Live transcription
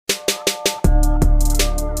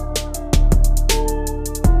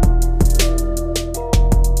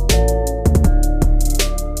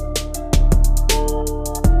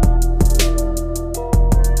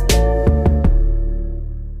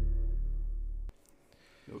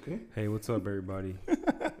Okay. Hey, what's up, everybody?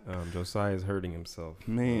 Josiah's hurting himself.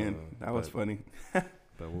 Man, that was funny.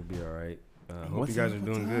 But we'll be all right. Hope What's you guys up, are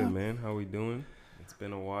what's doing good, up? man. How we doing? It's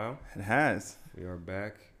been a while. It has. We are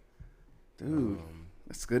back. Dude,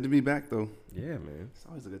 it's good to be back, though. Yeah, man. It's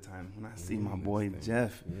always a good time when I see Yeah, my this boy thing.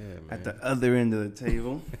 Jeff Yeah, man. at the other end of the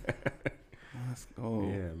table. Let's go.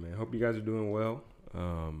 Yeah, man. Hope you guys are doing well.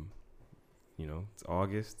 It's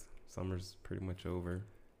August. Summer's pretty much over.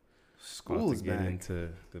 School About is to get back. into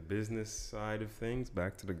the business side of things,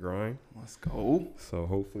 back to the grind. Let's go. So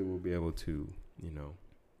hopefully we'll be able to,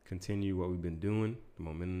 continue what we've been doing, the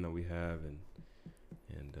momentum that we have,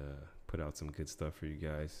 and put out some good stuff for you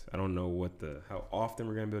guys. I don't know how often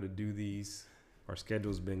we're gonna be able to do these. Our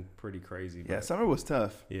schedule's been pretty crazy. Yeah, but summer was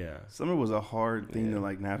tough. yeah. Summer was a hard thing Yeah.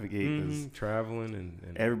 to navigate because Traveling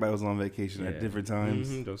and everybody was on vacation at yeah. different times.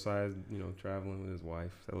 Josiah's, traveling with his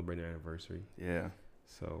wife, celebrating their anniversary. Yeah.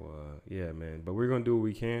 So yeah, man. But we're gonna do what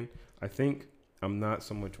we can. I think I'm not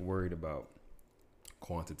so much worried about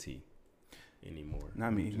quantity anymore.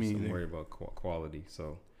 Not me. I'm Me I'm either. worried about quality.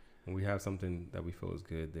 So when we have something that we feel is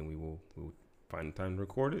good, then we'll find the time to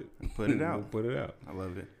record it And put it out. We'll put it out. I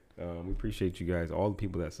love it. We appreciate you guys, all the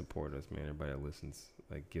people that support us, man. Everybody that listens,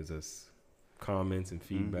 gives us comments and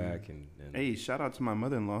feedback, and Hey, shout out to my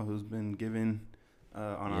mother-in-law who's been giving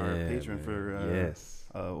on our Patreon man. for yes,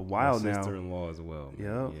 a while my now. sister-in-law as well. Man.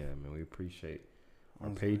 Yep. Yeah, man. We appreciate our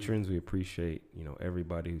Honestly. patrons. We appreciate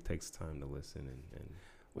everybody who takes time to listen and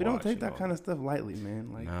We don't watch take and that all kind of stuff lightly,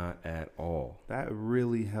 man. Like not at all. that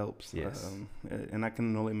really helps. Yes. And I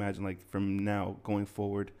can only imagine, like from now going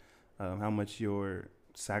forward, how much your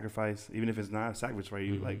sacrifice, even if it's not a sacrifice for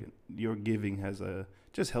you, Mhm. like your giving has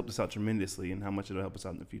just helped us out tremendously, and how much it'll help us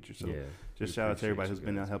out in the future. So yeah, just we shout out to appreciate everybody you who's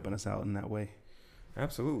been guys, out helping man. us out in that way.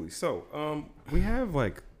 Absolutely. So, we have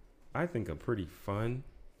I think a pretty fun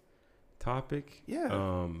topic.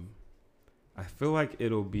 Yeah. I feel like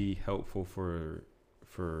it'll be helpful for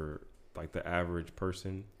like the average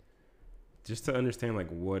person just to understand like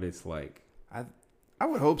what it's like. I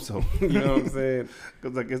would hope so. You know what I'm saying?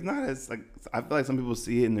 Because like it's not as like, I feel like some people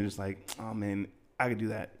see it and they're just like, oh man, I can do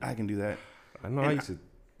that. I can do that. I know And I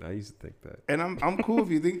used to think that. And I'm cool if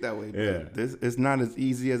you think that way. But Yeah. it's not as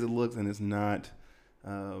easy as it looks, and it's not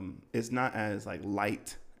as like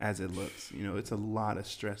light as it looks. It's a lot of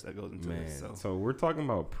stress that goes into Man, this. so we're talking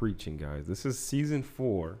about preaching, guys. This is season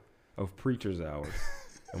 4 of Preacher's Hour,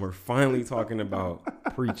 and we're finally talking about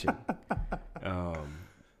preaching.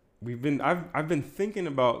 I've been thinking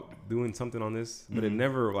about doing something on this, but it Mhm.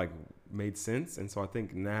 never made sense, and so I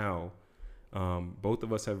think now, both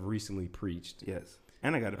of us have recently preached. Yes,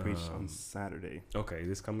 and I got to preach Um, on Saturday. Okay,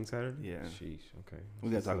 this coming Saturday. Yeah. Sheesh. Okay, We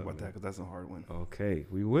got to talk What's about up, that man? because that's a hard one. Okay,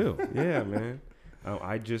 we will. Yeah, man.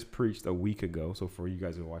 I just preached a week ago, so for you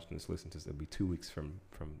guys who are watching this, listen to this, it'll be 2 weeks from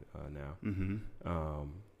now. Mm-hmm.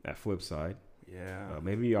 At Flipside. Yeah,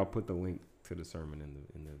 Maybe I'll put the link to the sermon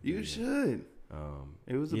in the you video. should.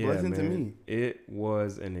 It was a Yeah, blessing to man. me. It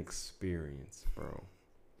was an experience, bro.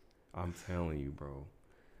 I'm telling you, bro.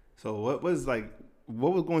 So what was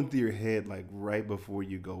going through your head like right before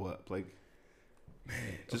you go up? Like,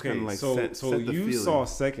 just Okay, kinda, like, so set the you feeling. saw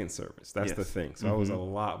second service. That's the Yes. thing. So I was a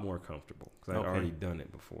Mhm. lot more comfortable because I'd Okay. already done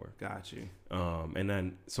it before. Got you. And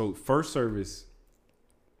then so first service,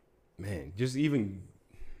 man, just even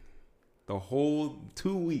the whole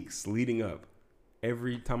 2 weeks leading up,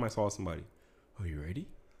 every time I saw somebody, "Oh, you ready?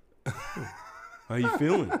 How you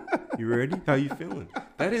feeling? You ready? How you feeling?"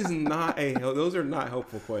 That is not those are not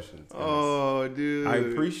helpful questions. guys. Oh, dude. I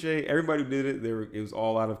appreciate everybody who did it. It was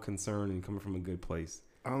all out of concern and coming from a good place.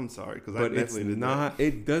 I'm sorry because I But it's definitely did not. that.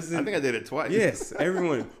 It doesn't. I think I did it twice. Yes,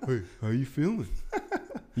 everyone. Hey, how you feeling?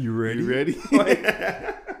 You ready? You ready?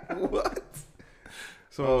 What?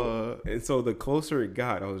 So and so the closer it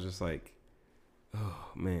got, I was just like, oh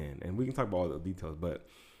man. And we can talk about all the details, but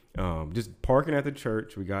just parking at the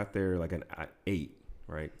church, we got there at 8,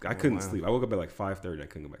 right? I couldn't wow. sleep. I woke up at 5:30. I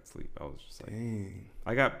couldn't go back to sleep. I was just like, Dang.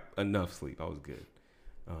 I got enough sleep. I was good.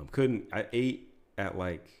 I ate at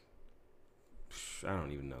I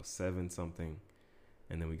don't even know, 7 something.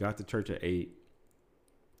 And then we got to church at 8.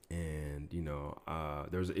 And,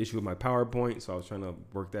 there was an issue with my PowerPoint. So I was trying to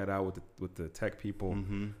work that out with the tech people.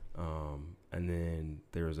 Mm-hmm. And then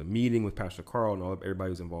there was a meeting with Pastor Carl and everybody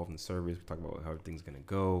was involved in the service. We talked about how everything's going to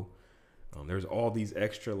go. There's all these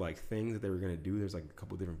extra things that they were going to do. There's a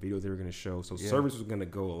couple different videos they were going to show. So Yeah. service was going to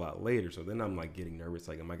go a lot later. So then I'm getting nervous.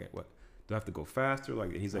 Am I going what? Do I have to go faster?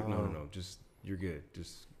 He's like, no, just, you're good.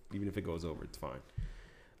 Just even if it goes over, it's fine.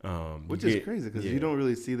 Which is crazy because you don't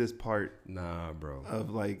really see this part. Nah, bro. Of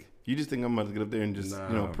like, you just think I'm about to get up there and just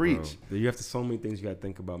preach. Bro. You have so many things you got to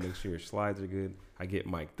think about. Make sure your slides are good. I get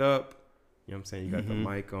mic'd up. You know what I'm saying? You got the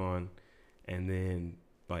mic on, and then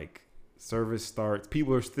like service starts.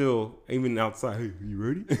 People are still even outside. Hey, are you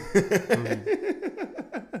ready?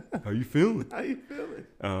 How you feeling? How you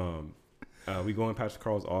feeling? We go in Pastor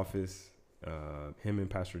Carl's office. Him and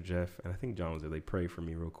Pastor Jeff, and I think John was there. They pray for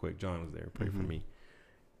me real quick. John was there. Pray for me.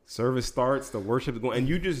 Service starts. The worship is going, and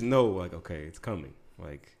you just know, like, okay, it's coming.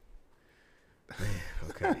 Like, man,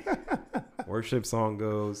 okay. Worship song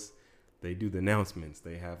goes. They do the announcements.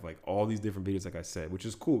 They have like all these different videos, like I said, which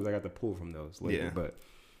is cool because I got to pull from those later. Yeah. But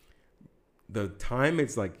the time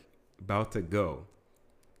it's like about to go,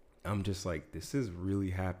 I'm just like, this is really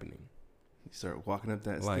happening. You start walking up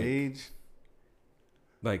that stage.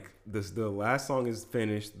 Like the last song is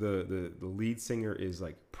finished. The lead singer is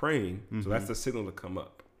like praying, so that's the signal to come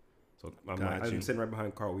up. So I'm sitting right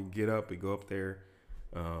behind Carl. We get up, we go up there.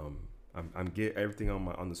 I'm get everything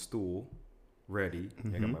on the stool ready.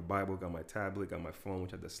 I got my Bible, got my tablet, got my phone,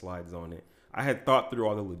 which had the slides on it. I had thought through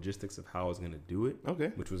all the logistics of how I was gonna do it.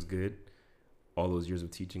 Okay, which was good. All those years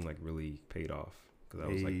of teaching like really paid off because I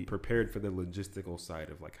was like prepared for the logistical side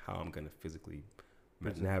of like how I'm gonna physically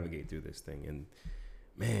navigate through this thing. And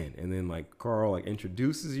man, and then like Carl like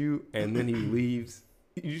introduces you, and then he leaves.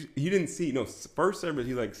 He didn't see first service.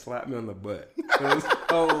 He like slapped me on the butt. It was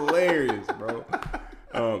hilarious, bro.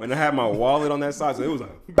 And I had my wallet on that side, so it was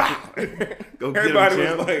like, bow. Everybody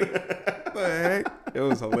was like, what the heck? It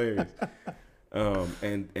was hilarious.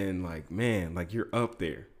 And like, man, like you're up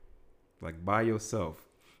there, like by yourself.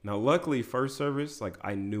 Now, luckily, first service, like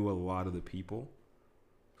I knew a lot of the people.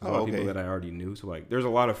 A lot of people that I already knew. So like there's a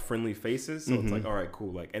lot of friendly faces. So it's like, all right,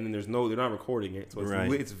 cool. Like, and then they're not recording it. So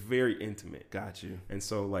it's very intimate. Got you. And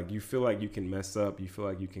so like you feel like you can mess up. You feel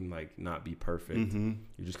like you can like not be perfect.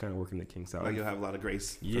 You're just kind of working the kinks out. Like you'll have a lot of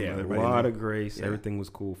grace. Yeah, a lot of grace. Yeah. Everything was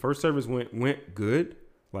cool. First service went good.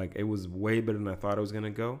 Like it was way better than I thought it was going to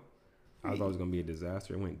go. I thought it was going to be a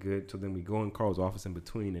disaster. It went good. So then we go in Carl's office in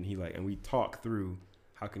between and and we talk through,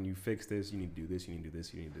 how can you fix this? You need to do this. You need to do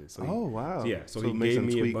this. You need to do this. So wow. So he gave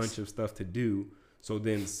me a bunch of stuff to do. So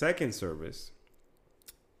then second service,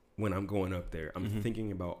 when I'm going up there, I'm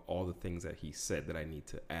thinking about all the things that he said that I need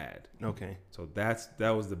to add. Okay. So that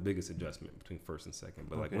was the biggest adjustment between first and second.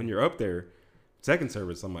 But like when you're up there, second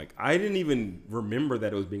service, I'm like, I didn't even remember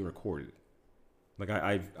that it was being recorded. Like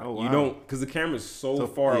you don't, because the camera's so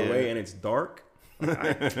far away and it's dark.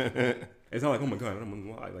 Like it's not like, oh my God, I'm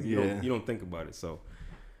gonna lie. Like you don't think about it.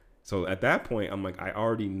 So at that point, I'm like, I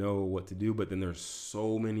already know what to do, but then there's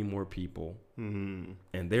so many more people, and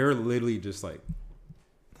they're literally just like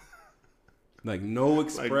no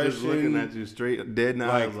expression, like just looking at you straight, dead in the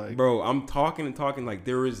eyes. Like, bro, I'm talking and talking, like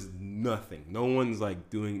there is nothing. No one's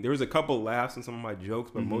like doing. There was a couple laughs in some of my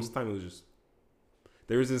jokes, but most of the time it was just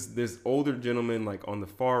there's this older gentleman like on the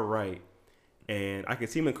far right, and I could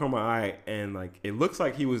see him in the corner of my eye, and like it looks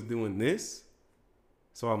like he was doing this.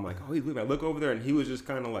 So I'm like, oh, he's leaving. I look over there, and he was just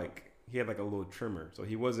kind of like, he had like a little trimmer, so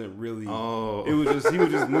he wasn't really. Oh, he was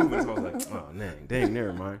just moving. So I was like, oh, dang,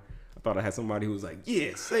 never mind. I thought I had somebody who was like,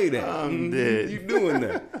 yeah, say that. I'm dead. You doing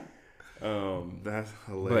that? That's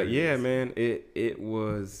hilarious. But yeah, man, it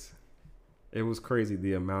was crazy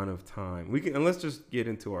the amount of time we can. And let's just get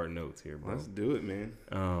into our notes here, bro. Let's do it, man.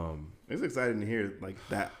 It's exciting to hear like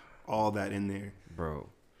that, all that in there, bro.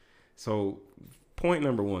 So. Point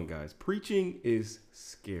number one, guys, preaching is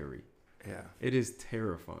scary. Yeah. It is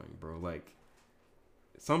terrifying, bro. Like,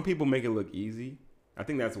 some people make it look easy. I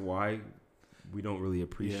think that's why we don't really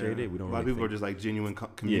appreciate it. We don't. A lot of people are just like genuine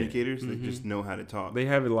communicators. They just know how to talk. They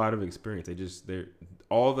have a lot of experience. They're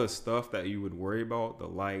all the stuff that you would worry about, the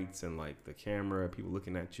lights and like the camera, people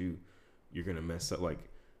looking at you, you're gonna mess up. Like,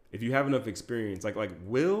 if you have enough experience, like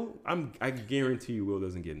Will, I guarantee you, Will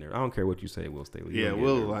doesn't get in there. I don't care what you say, Will Staley. Yeah,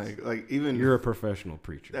 Will, like even you're a professional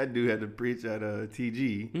preacher. That dude had to preach at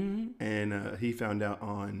TG, and he found out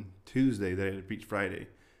on Tuesday that he had to preach Friday,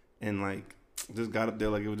 and like just got up there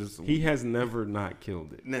like it was just. He has never not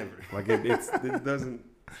killed it. Never. Like it doesn't.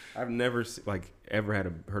 I've never like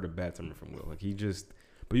ever heard a bad sermon from Will. Like he just,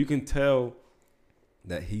 but you can tell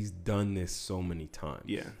that he's done this so many times.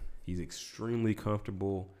 Yeah, he's extremely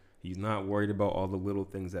comfortable. He's not worried about all the little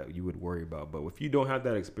things that you would worry about. But if you don't have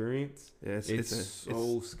that experience, it's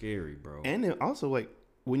so scary, bro. And it also, like,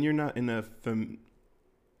 when you're not in you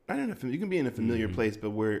can be in a familiar place,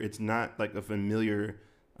 but where it's not, like, a familiar,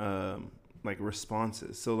 like,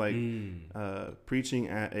 responses. So, like, preaching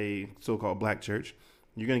at a so-called black church,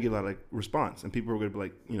 you're gonna get a lot of like response, and people are gonna be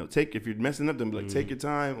like, take if you're messing up, then be like, take your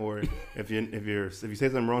time, or if you say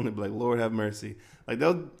something wrong, they'll be like, Lord have mercy. Like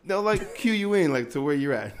they'll like cue you in like to where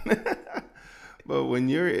you're at. But when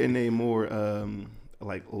you're in a more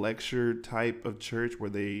like lecture type of church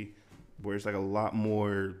where it's like a lot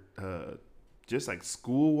more just like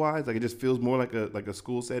school wise, like it just feels more like a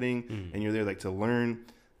school setting, and you're there like to learn.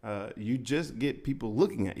 You just get people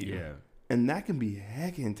looking at you, and that can be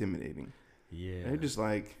heck intimidating. Yeah, they're just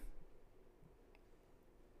like,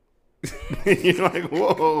 you're like,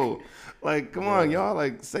 whoa, like come on, y'all,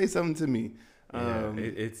 like say something to me.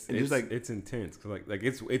 It's intense because like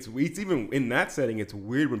it's even in that setting, it's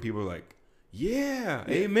weird when people are like, yeah,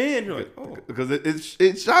 amen. You're like, oh, because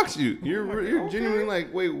it shocks you. You're genuinely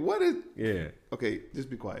like, wait, what is? Yeah. Okay, just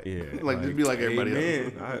be quiet. Yeah. like just be like everybody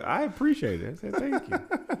else. I appreciate it. I said thank you.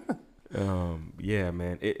 Yeah,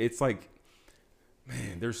 man. It's like,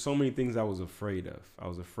 man, there's so many things I was afraid of. I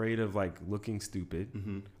was afraid of like looking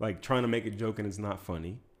stupid, like trying to make a joke and it's not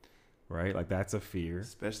funny, right? Like that's a fear.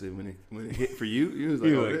 Especially when it hit for you, you was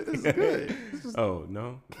like, oh, this is good. Oh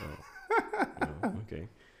no, no, okay.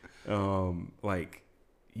 Like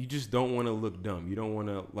you just don't want to look dumb. You don't want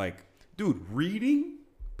to like, dude, reading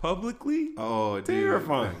publicly. Oh,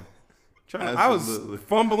 terrifying. I was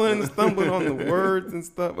fumbling and stumbling on the words and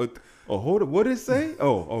stuff. Oh, hold up. What did it say?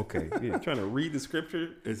 Oh, okay. Yeah, trying to read the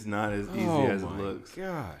scripture. It's not as easy as it looks.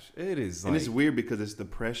 Gosh, it is. And it's weird because it's the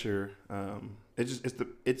pressure.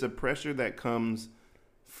 It's a pressure that comes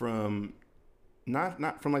from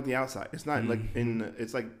not from like the outside. It's not like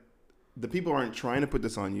it's like the people aren't trying to put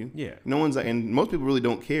this on you. Yeah. No one's like, and most people really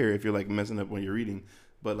don't care if you're like messing up when you're reading.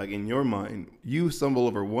 But like in your mind, you stumble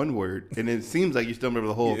over one word, and it seems like you stumble over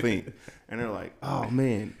the whole thing, and they're like, "Oh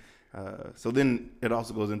man!" So then it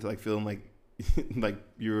also goes into like feeling like like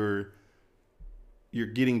you're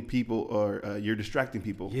getting people or you're distracting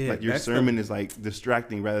people. Yeah, like your sermon is like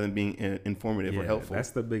distracting rather than being informative or helpful.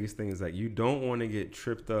 That's the biggest thing, is that you don't want to get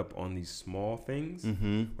tripped up on these small things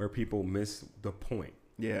where people miss the point.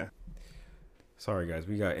 Yeah. Sorry guys,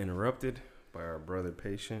 we got interrupted by our brother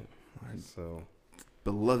patient. So.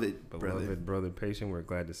 Beloved brother patient, we're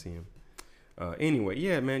glad to see him. Anyway,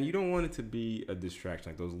 yeah, man, you don't want it to be a distraction,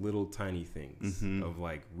 like those little tiny things of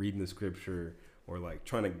like reading the scripture or like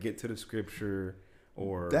trying to get to the scripture,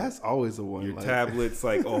 or that's always the one. Your tablets,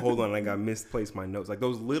 like, oh, hold on, like I misplaced my notes. Like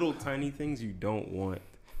those little tiny things you don't want.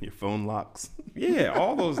 Your phone locks. Yeah,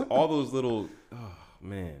 all those little. Oh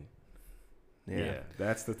man. Yeah,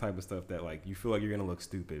 that's the type of stuff that like you feel like you're gonna look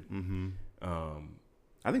stupid.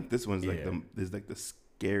 I think this one's like the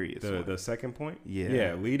scariest one. The second point?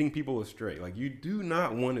 Yeah, leading people astray. Like you do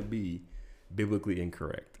not want to be biblically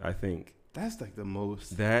incorrect. I think that's like the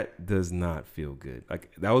most. That does not feel good.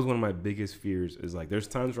 Like that was one of my biggest fears. Is like there's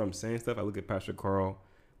times where I'm saying stuff. I look at Pastor Carl,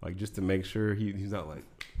 like just to make sure he's not like,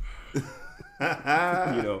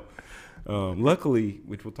 Luckily,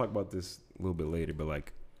 which we'll talk about this a little bit later, but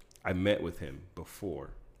like I met with him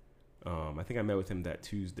before. I think I met with him that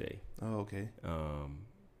Tuesday. Oh, okay.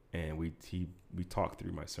 And we talked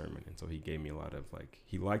through my sermon, and so he gave me a lot of like,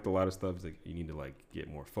 he liked a lot of stuff. He's like, you need to like get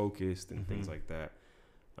more focused and things like that.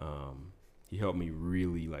 He helped me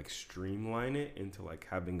really like streamline it into like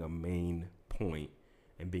having a main point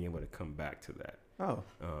and being able to come back to that. Oh.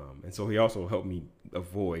 And so he also helped me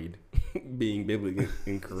avoid being biblically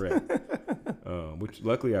incorrect, which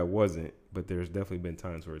luckily I wasn't. But there's definitely been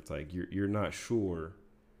times where it's like you're not sure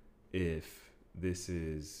if this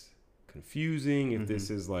is confusing, if this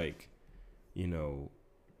is like,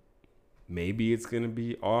 maybe it's going to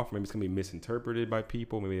be off, maybe it's going to be misinterpreted by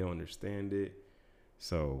people, maybe they don't understand it.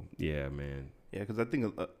 So, yeah, man. Yeah, because I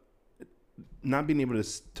think not being able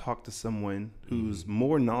to talk to someone who's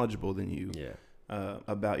more knowledgeable than you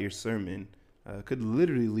about your sermon could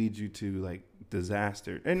literally lead you to like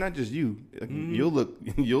disaster. And not just you. Like, you'll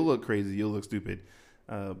look crazy, you'll look stupid.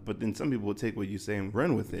 But then some people will take what you say and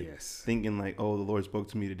run with it, thinking like, "Oh, the Lord spoke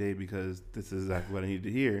to me today because this is exactly what I needed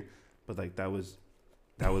to hear." But like that was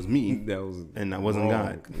me, and that wasn't wrong.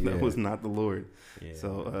 God. That was not the Lord. Yeah.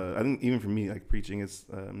 So I think even for me, like preaching, it's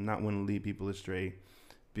not want to lead people astray,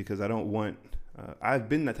 because I don't want. I've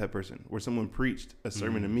been that type of person where someone preached a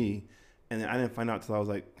sermon to me, and then I didn't find out till I was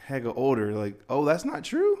like hecka older. Like, oh, that's not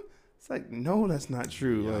true. It's like, no, that's not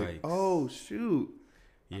true. Yikes. Like, oh shoot.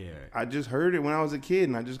 Yeah, I just heard it when I was a kid,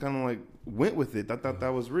 and I just kind of like went with it. I thought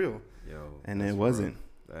that was real, and it wasn't.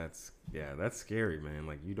 That's scary, man.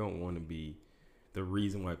 Like you don't want to be the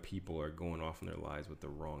reason why people are going off in their lives with the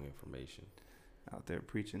wrong information. Out there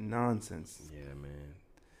preaching nonsense. Yeah, man.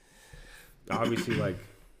 Obviously, like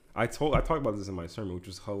I talked about this in my sermon, which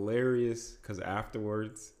was hilarious because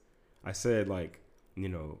afterwards I said like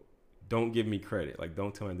don't give me credit. Like,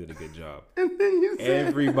 don't tell me I did a good job. And then you said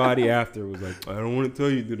Everybody after was like, I don't want to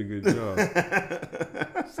tell you did a good job.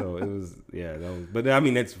 So it was, that was, but I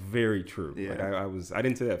mean, that's very true. Yeah. Like I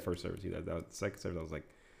didn't say that first service either. That was the second service. I was like,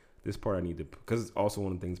 this part I need to, because it's also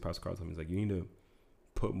one of the things Pastor Carl told me is like, you need to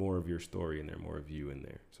put more of your story in there, more of you in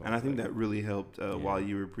there. So and I think that really helped while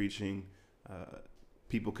you were preaching.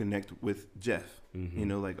 People connect with Jeff.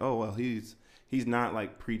 Mm-hmm. Like, oh well, he's not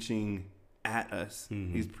like preaching at us.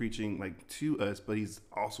 Mm-hmm. He's preaching like to us, but he's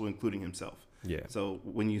also including himself. Yeah. So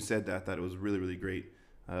when you said that, I thought it was really, really great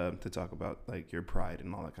to talk about like your pride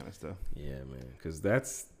and all that kind of stuff. Yeah, man, because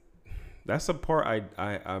that's a part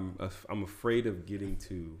I'm afraid of getting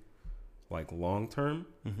to, like long term,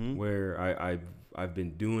 where I've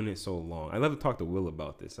been doing it so long. I'd love to talk to Will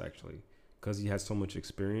about this actually, because he has so much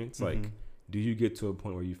experience. Like, do you get to a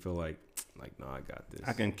point where you feel like, no, I got this.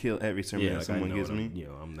 I can kill every sermon that someone gives me.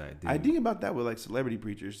 I'm that dude. I think about that with like celebrity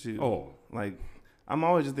preachers too. Oh, like I'm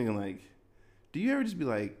always just thinking like, do you ever just be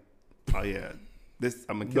like, oh yeah, this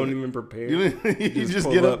I'm gonna kill. Don't it. even prepare. You just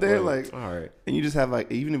get up there like, all right, and you just have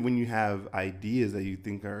like, even when you have ideas that you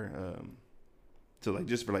think are, so like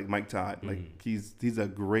just for like Mike Todd, like he's a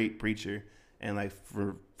great preacher, and like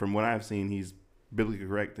from what I've seen, he's biblically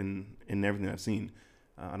correct in everything I've seen.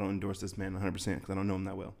 I don't endorse this man 100% because I don't know him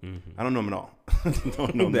that well. I don't know him at all. I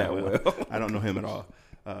don't know him that well. I don't know him at all.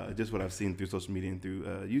 Just what I've seen through social media and through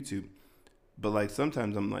YouTube. But like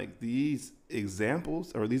sometimes I'm like, these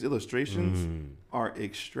examples or these illustrations are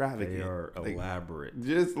extravagant. They are like, elaborate.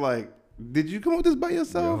 Just like, did you come up with this by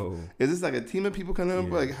yourself? Yo. Is this like a team of people coming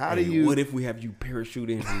up? Like, how do you? What if we have you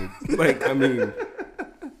parachuting? Like, I mean,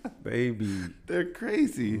 baby, they're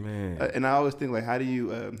crazy, man. And I always think like, how do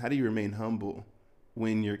you remain humble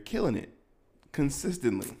when you're killing it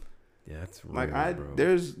consistently? Yeah, that's real, like bro.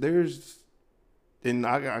 there's, and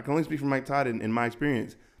I can only speak from Mike Todd in my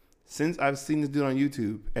experience. Since I've seen this dude on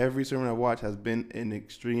YouTube, every sermon I watch has been an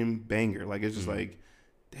extreme banger. Like it's just like,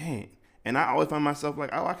 dang. And I always find myself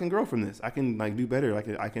like, oh, I can grow from this. I can like do better. Like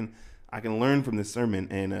I can learn from this sermon.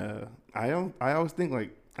 And I always think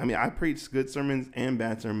like, I mean, I preach good sermons and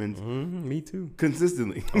bad sermons. Me too.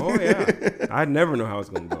 Consistently. Oh yeah. I never know how it's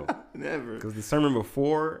gonna go. Never. Because the sermon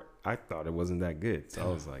before, I thought it wasn't that good. So I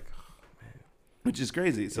was like, oh man. Which is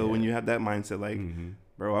crazy. So when you have that mindset, like,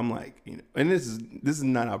 bro, I'm like, and this is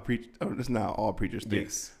not how preach. Or this is not all preachers think.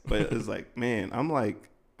 Yes. But it's like, man, I'm like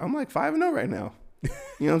 5-0 right now.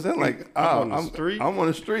 You know what I'm saying? Like, I'm on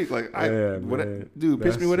a streak. Like, dude,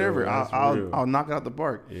 pitch me whatever. I'll knock it out the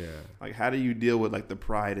park. Yeah. Like, how do you deal with like the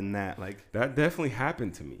pride in that? Like, that definitely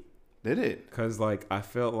happened to me. Did it? Because like I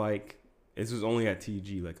felt like this was only at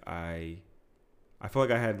TG. Like I felt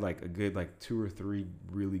like I had like a good like 2 or 3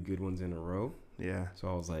 really good ones in a row. Yeah. So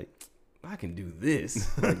I was like, I can do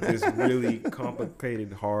this. Like this really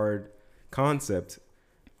complicated, hard concept.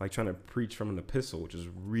 Like trying to preach from an epistle, which is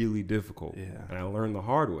really difficult. Yeah. And I learned the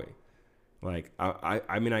hard way. Like,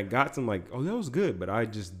 I mean, I got some like, oh, that was good, but I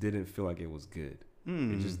just didn't feel like it was good.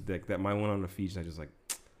 It just, like, that my one on the feature, I just like,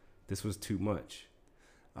 this was too much.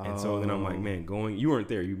 And so then I'm like, man, you weren't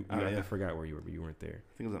there. I forgot where you were, but you weren't there.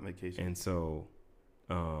 I think it was on vacation. And so,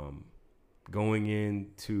 going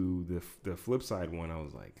into the flip side one, I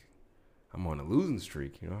was like, I'm on a losing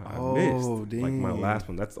streak. I missed dang. like my last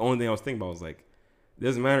one. That's the only thing I was thinking about. I was like, it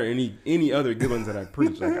doesn't matter any other good ones that I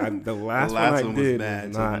preached. Like the last one I did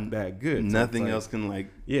was not that good. Nothing else can like.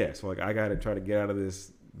 Yeah, so like I got to try to get out of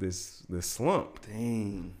this slump.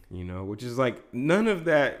 Dang. Which is like none of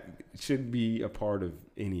that should be a part of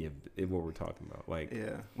any of what we're talking about. Like,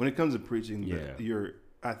 yeah, when it comes to preaching,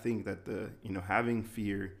 I think that having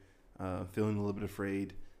fear, feeling a little bit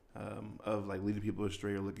afraid, of like leading people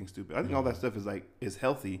astray or looking stupid. I think all that stuff is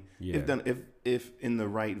healthy if done if in the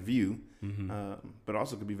right view, but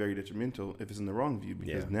also could be very detrimental if it's in the wrong view,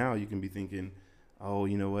 because now you can be thinking, oh,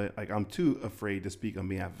 you know what? Like I'm too afraid to speak on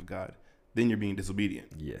behalf of God. Then you're being disobedient.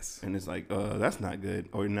 Yes, and it's like that's not good.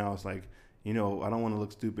 Or now it's like I don't want to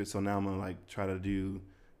look stupid, so now I'm gonna like try to do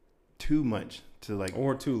too much to like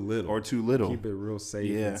or too little. Keep it real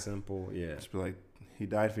safe and simple. Yeah, just be like, He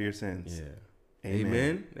died for your sins. Yeah.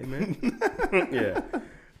 Amen. Yeah.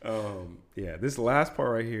 Yeah. This last part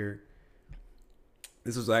right here,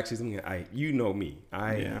 this was actually something you know me.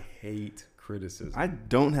 I hate criticism. I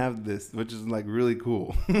don't have this, which is like really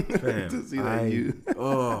cool. To see that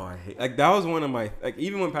I hate, like that was one of my, like,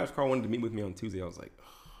 even when Pastor Carl wanted to meet with me on Tuesday, I was like,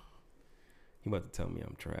 he about to tell me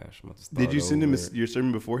I'm trash. I'm about to start Did you send him your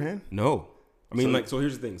sermon beforehand? No. I mean, so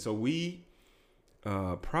here's the thing. So we,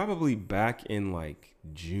 probably back in like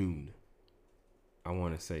June, I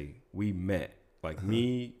want to say, we met. Like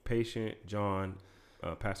me, Patient, John,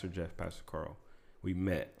 Pastor Jeff, Pastor Carl. we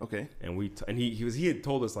met. Okay. And he had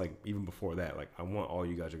told us, like, even before that, like, I want all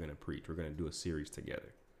you guys are going to preach. We're going to do a series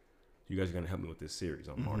together. You guys are going to help me with this series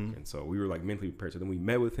on Mark. And so we were like mentally prepared. So then we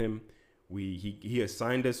met with him. He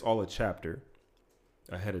assigned us all a chapter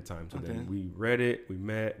ahead of time. So then we read it, we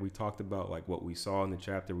met, we talked about like what we saw in the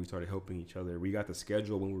chapter. We started helping each other. We got the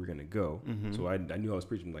schedule when we were going to go. So I knew I was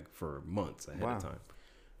preaching like for months ahead of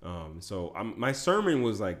time. So my sermon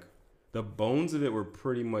was like, the bones of it were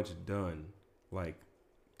pretty much done like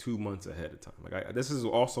 2 months ahead of time. Like this is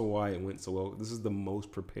also why it went so well. This is the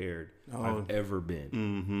most prepared I've ever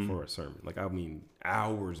been for a sermon. Like, I mean,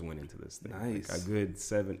 hours went into this thing. Nice. Like a good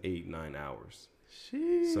 7, 8, 9 hours.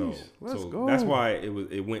 Sheesh, so that's why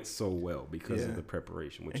it went so well, because of the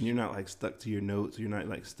preparation. And you're not like stuck to your notes. You're not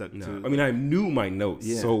like stuck to. I mean, I knew my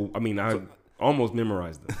notes, so I mean, I almost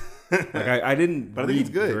memorized them. Like I didn't but read I think it's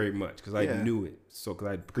good. very much because I knew it. So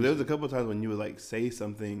because there was a couple of times when you would like say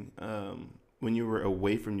something when you were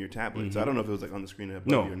away from your tablet. So I don't know if it was like on the screen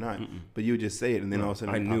above you or not, but you would just say it, and then all of a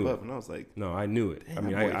sudden it would pop up, and I was like, no, I knew it. I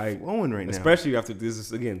mean, I flowing right now, especially after this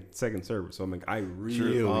is again second service. So I'm like, I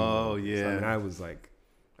really, oh yeah. So, I mean, I was like,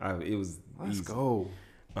 it was let's easy. go.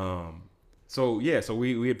 So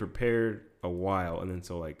we had prepared a while, and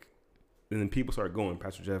then people started going.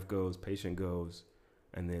 Pastor Jeff goes, Patient goes,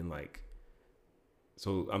 and then like.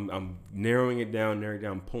 So I'm narrowing it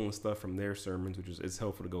down, pulling stuff from their sermons, which is it's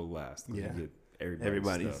helpful to go last. Yeah, you get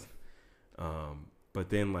everybody's stuff. But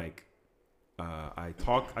then like I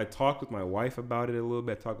talked with my wife about it a little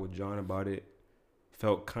bit. I talked with John about it.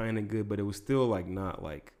 Felt kind of good, but it was still like not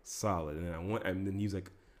like solid. And then he was like,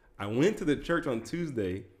 I went to the church on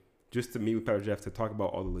Tuesday just to meet with Pastor Jeff to talk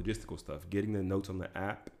about all the logistical stuff, getting the notes on the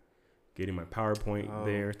app. Getting my PowerPoint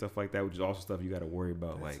there, stuff like that, which is also stuff you got to worry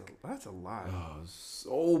about. That's a lot.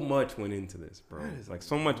 So much went into this, bro. Like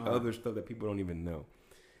so much other stuff that people don't even know.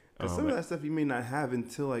 Some of that stuff you may not have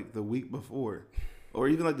until like the week before, or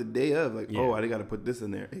even like the day of. Like, I got to put this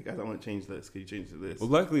in there. Hey guys, I want to change this. Can you change to this? Well,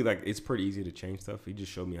 luckily, like it's pretty easy to change stuff. He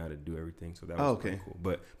just showed me how to do everything, so that was pretty cool.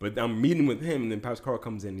 But I'm meeting with him, and then Pastor Carl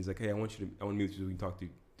comes in. He's like, "Hey, I want to meet with you so we can talk through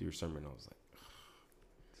your sermon." I was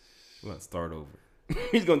like, "Let's start over."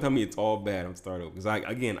 He's gonna tell me it's all bad. I'm start over because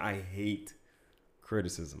I hate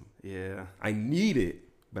criticism. Yeah, I need it,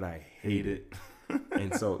 but I hate it.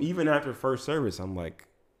 And so even after first service, I'm like,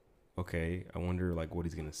 okay, I wonder like what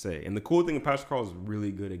he's gonna say. And the cool thing, Pastor Carl is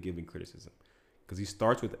really good at giving criticism because he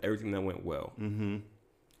starts with everything that went well, and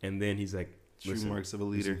then he's like, true marks of a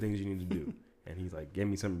leader, some things you need to do. And he's like, gave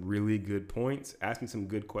me some really good points, asked me some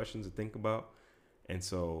good questions to think about, and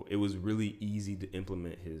so it was really easy to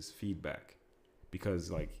implement his feedback.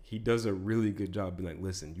 Because like he does a really good job being like,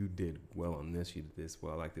 listen, you did well on this, you did this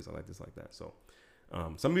well, I like this, like that. So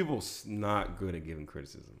some people not good at giving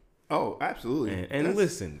criticism. Oh, absolutely. And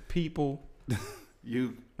listen, people,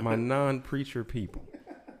 you my non-preacher people,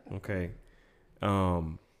 okay,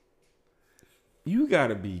 you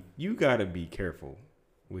gotta be careful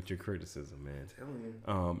with your criticism, man. I'm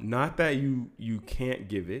telling you. Not that you can't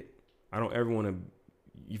give it. I don't ever want to.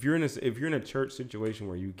 If you're in a church situation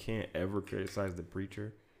where you can't ever criticize the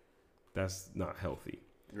preacher, that's not healthy.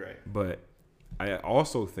 Right. But I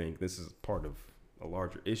also think this is part of a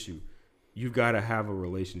larger issue. You've got to have a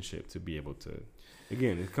relationship to be able to.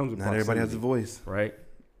 Again, it comes with not everybody has a voice, right?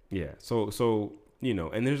 Yeah. So you know,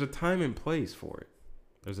 and there's a time and place for it.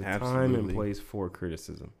 There's a time and place for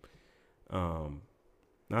criticism.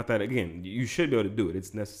 Not that, again, you should be able to do it.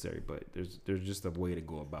 It's necessary, but there's just a way to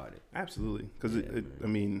go about it. Absolutely. Because, I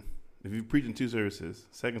mean, if you're preaching 2 services,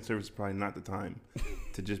 second service is probably not the time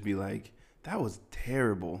to just be like, that was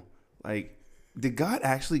terrible. Like, did God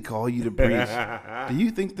actually call you to preach? Do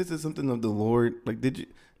you think this is something of the Lord? Like, did you?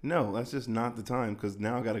 No, that's just not the time, because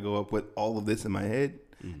now I got to go up with all of this in my head.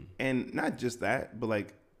 And not just that, but,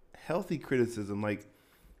 like, healthy criticism, like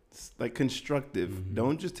constructive.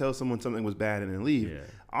 Don't just tell someone something was bad and then leave. Yeah.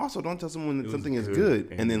 Also, don't tell someone that something is good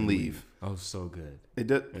and then leave. Oh, so good. It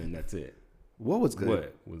does, and that's it. What was good?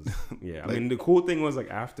 What was? Yeah, I mean, the cool thing was like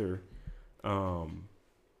after, I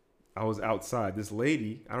was outside. This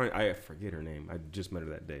lady, I forget her name. I just met her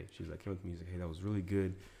that day. She was like, came with me. She's like, hey, that was really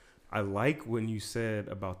good. I like when you said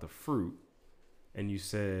about the fruit, and you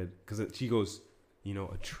said because she goes, you know,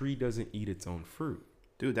 a tree doesn't eat its own fruit.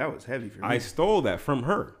 Dude, that was heavy for me. I stole that from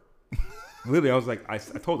her. Literally, I was like, I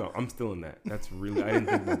told her, I'm still in that. That's really, I didn't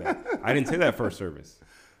think about that. I didn't say that first service.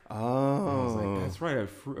 Oh. I was like, that's right.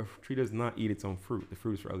 A tree does not eat its own fruit. The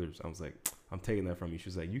fruit is for others. I was like, I'm taking that from you. She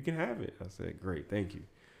was like, you can have it. I said, great, thank you.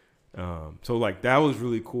 So like, that was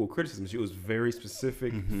really cool criticism. She was very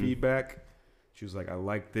specific feedback. She was like, I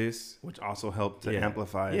like this. Which also helped to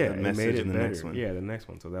amplify the message in the next one. Yeah, the next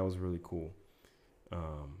one. So that was really cool.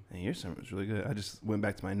 And your sermon was really good. I just went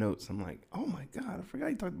back to my notes. I'm like, oh my God, I forgot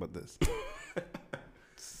you talked about this.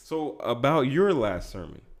 So about your last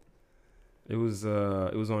sermon, it was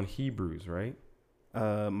on Hebrews, right?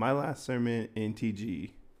 My last sermon in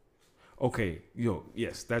TG. Okay,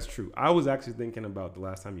 yes, that's true. I was actually thinking about the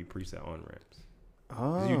last time you preached at On Ramps.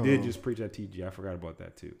 Oh, you did just preach at TG. I forgot about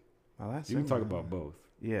that too. My last. You can talk about both.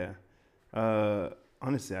 Yeah.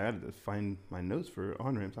 Honestly, I had to find my notes for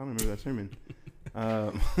On Ramps. I don't remember that sermon.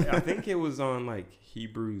 I think it was on like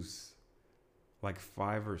Hebrews, like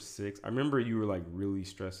 5 or 6. I remember you were like really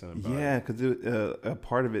stressing about. Yeah, because a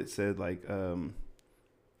part of it said like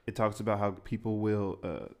it talks about how people will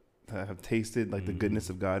have tasted like the goodness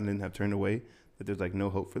of God and then have turned away. That there's like no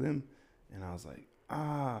hope for them, and I was like,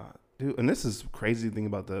 dude. And this is crazy thing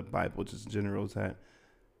about the Bible, just in general, is that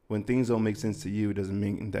when things don't make sense to you, it doesn't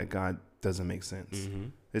mean that God doesn't make sense. Mm-hmm.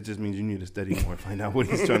 It just means you need to study more, find out what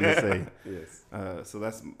He's trying to say. Yes. So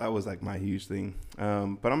that was like my huge thing. But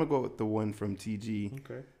I'm gonna go with the one from TG.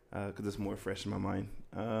 Okay. Because it's more fresh in my mind.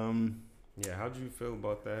 Yeah. How'd you feel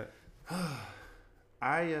about that?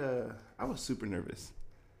 I was super nervous.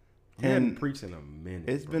 You hadn't preached in a minute.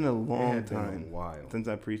 It's been a long time, been a while since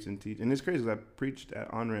I preached and teach, and it's crazy because I preached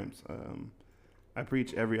at On Ramps. I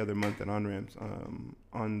preach every other month at On Ramps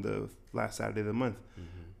on the last Saturday of the month.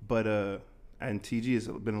 Mm-hmm. But and TG has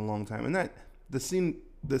been a long time, and that the scene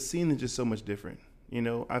is just so much different. You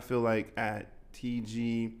know, I feel like at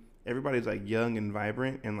TG everybody's like young and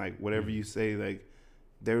vibrant, and like whatever you say, like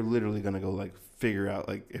they're literally gonna go like figure out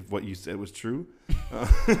like if what you said was true.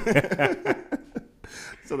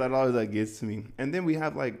 So that always like gets to me. And then we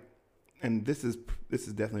have like, and this is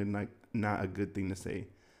definitely like not a good thing to say,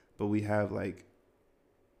 but we have like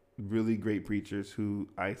really great preachers who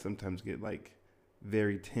I sometimes get like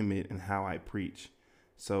very timid in how I preach.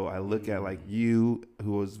 So I look at like you,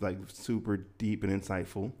 who was like super deep and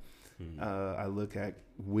insightful. I look at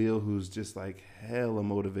Will, who's just like hella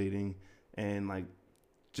motivating and like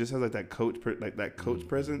just has like that coach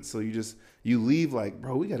presence. So you leave like,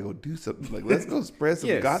 bro, we gotta go do something. Like, let's go spread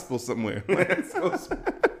some gospel somewhere. Let's go.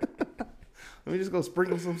 Let me just go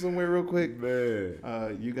sprinkle some somewhere real quick.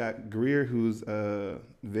 Man. You got Greer, who's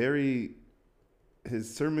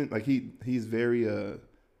his sermon, like he's very I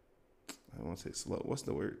don't want to say slow. What's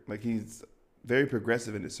the word? Like he's very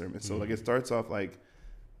progressive in his sermon. So like it starts off like,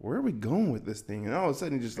 where are we going with this thing? And all of a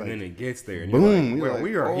sudden, he just like, and then it gets there, and boom, you're like,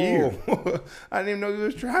 we are here. I didn't even know he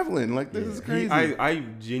was traveling. Like, this is crazy. I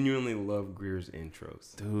genuinely love Greer's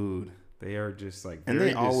intros, dude. They are just like and very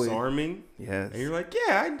they always, disarming. Yes, and you're like,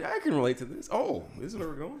 yeah, I can relate to this. Oh, this is where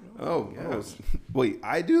we're going. Oh, wait,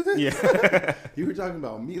 I do this? Yeah, you were talking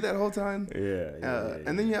about me that whole time. Yeah.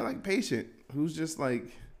 And then you have like Patient, who's just like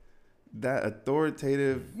that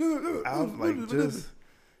authoritative, out, like just.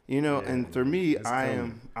 You know, and for me, I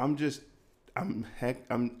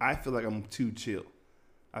feel like I'm too chill.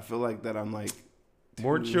 I feel like that I'm like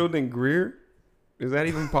more chill than Greer. Is that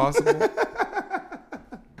even possible?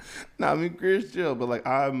 No, I mean Greer's chill, but like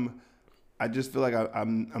I just feel like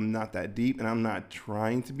I'm not that deep, and I'm not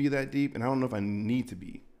trying to be that deep, and I don't know if I need to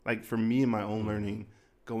be. Like for me and my own learning,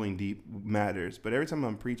 going deep matters. But every time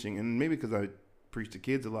I'm preaching, and maybe because I preach to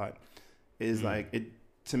kids a lot, is like it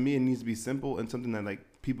to me. It needs to be simple and something that like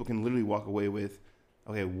people can literally walk away with.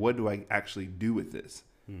 Okay, what do I actually do with this?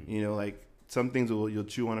 You know, like some things you'll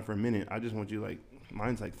chew on it for a minute. I just want you like,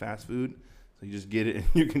 mine's like fast food. So you just get it and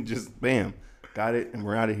you can just, bam, got it, and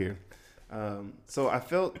we're out of here. So I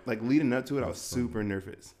felt like leading up to it, I was super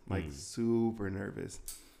nervous, super nervous.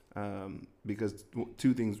 Because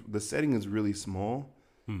two things, the setting is really small.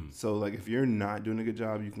 So like if you're not doing a good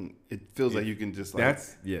job, it feels like you can just like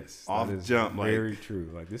off jump. Very true.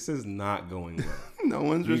 Like this is not going well. No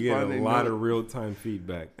one's responding. You get a lot of real time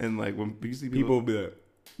feedback, and like when you see people be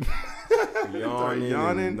like yawning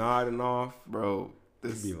and nodding off, bro.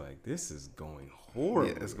 They'd be like, "This is going horrible.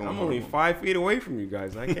 Yeah, it's going I'm horrible. only 5 feet away from you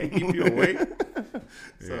guys. I can't keep you awake."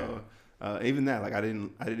 So even that, like I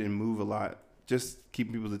didn't move a lot, just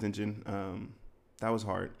keeping people's attention. That was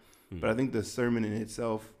hard. But I think the sermon in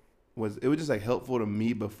itself was just like helpful to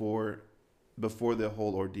me before the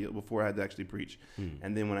whole ordeal, before I had to actually preach.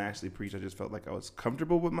 And then when I actually preached, I just felt like I was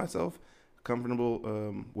comfortable with myself,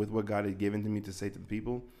 comfortable with what God had given to me to say to the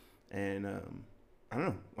people. And I don't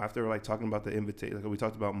know, after like talking about the invitation, like we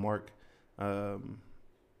talked about Mark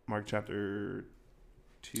chapter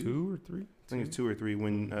 2 or 3. I think it's 2 or 3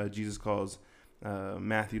 when Jesus calls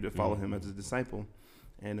Matthew to follow him as a disciple,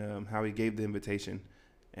 and how he gave the invitation.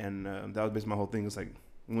 And that was basically my whole thing. It's like,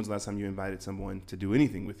 when was the last time you invited someone to do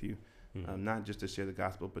anything with you? Not just to share the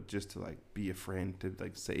gospel, but just to like be a friend, to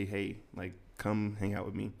like say, hey, like come hang out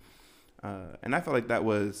with me. And I felt like that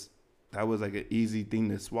was like an easy thing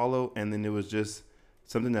to swallow. And then it was just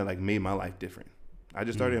something that like made my life different. I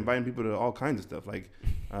just started inviting people to all kinds of stuff. Like,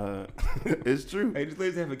 it's true. Hey, just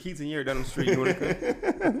ladies have a quinceañera down the street. You want to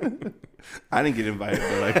come? I didn't get invited,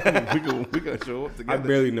 but like we could show up together. I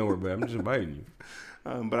barely know her, but I'm just inviting you.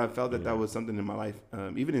 But I felt that was something in my life,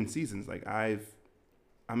 even in seasons. Like I'm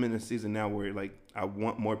in a season now where like I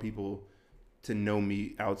want more people to know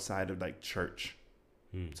me outside of like church.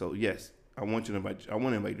 So yes, I want to invite you to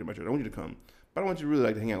my church. I want you to come, but I want you to really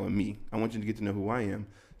like to hang out with me. I want you to get to know who I am,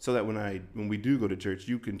 so that when we do go to church,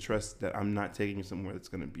 you can trust that I'm not taking you somewhere that's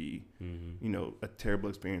going to be, a terrible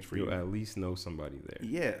experience for you. You'll at least know somebody there.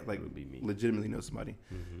 Yeah, like legitimately know somebody.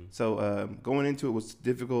 So going into it was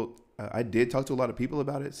difficult. I did talk to a lot of people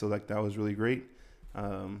about it, so like that was really great.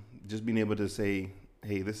 Just being able to say,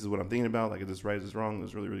 hey, this is what I'm thinking about. Like, is this right? Is this wrong? It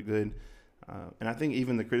was really, really good. And I think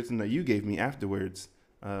even the criticism that you gave me afterwards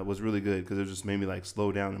was really good, because it just made me like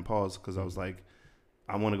slow down and pause, because I was like,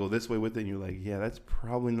 I want to go this way with it. And you're like, yeah, that's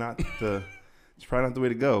probably not it's probably not the way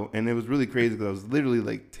to go. And it was really crazy, because I was literally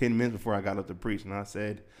like 10 minutes before I got up to preach. And I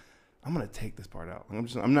said, I'm going to take this part out.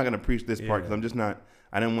 I'm not going to preach this part, because I'm just not,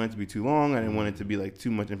 I didn't want it to be too long. I didn't want it to be like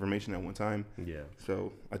too much information at one time. Yeah.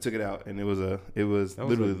 So I took it out, and it was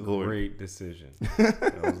literally the Lord. Great decision.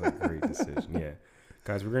 That was a great decision. Yeah.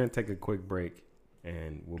 Guys, we're going to take a quick break,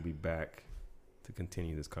 and we'll be back to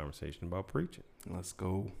continue this conversation about preaching. Let's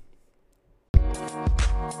go.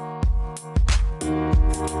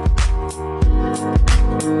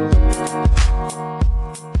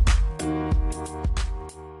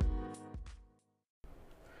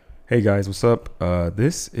 Hey guys, what's up?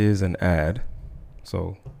 This is an ad,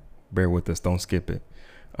 so bear with us, don't skip it.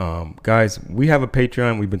 Guys, we have a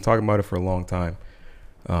Patreon. We've been talking about it for a long time.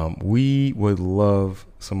 We would love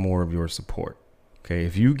some more of your support. Okay,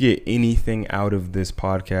 if you get anything out of this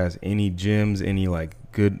podcast, any gems, any like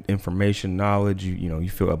good information, knowledge, you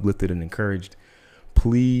feel uplifted and encouraged,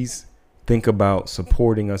 please think about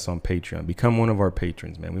supporting us on Patreon. Become one of our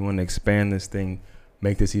patrons, man. We want to expand this thing,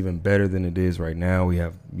 make this even better than it is right now. We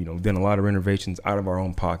have, done a lot of renovations out of our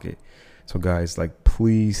own pocket. So guys, like,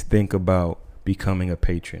 please think about becoming a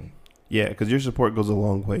patron. Yeah, because your support goes a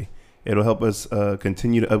long way. It'll help us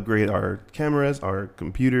continue to upgrade our cameras, our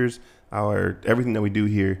computers, our everything that we do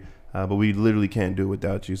here. But we literally can't do it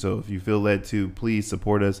without you. So if you feel led to, please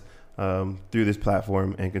support us through this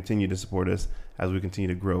platform, and continue to support us as we continue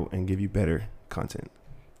to grow and give you better content.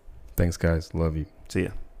 Thanks, guys. Love you. See ya.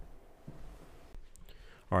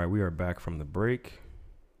 All right, we are back from the break.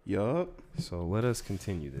 Yup. So let us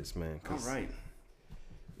continue this, man. All right.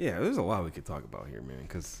 Yeah, there's a lot we could talk about here, man.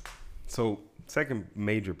 So second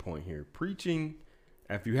major point here, preaching,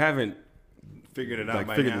 if you haven't figured it out,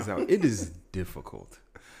 this out, it is difficult.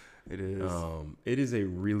 It is. It is a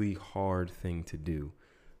really hard thing to do.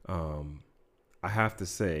 I have to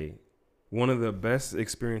say, one of the best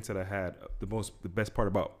experience that I had, the best part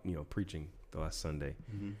about preaching the last Sunday,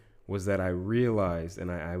 was that I realized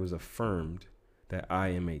and I was affirmed that I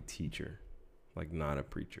am a teacher, like not a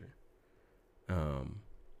preacher.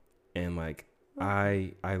 And like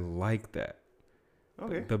I like that.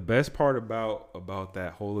 Okay. The best part about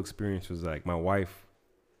that whole experience was like my wife,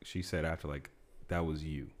 she said after, like, that was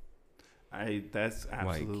you. That's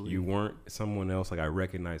absolutely, like, you weren't someone else. Like, I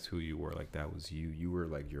recognized who you were. Like, that was you. You were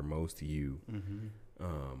like your most you.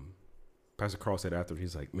 Pastor Carl said after,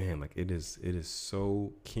 he's like, man, like it is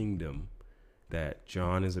so kingdom that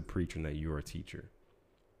John is a preacher and that you are a teacher.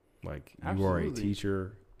 Like, you are a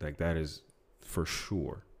teacher. Like, that is for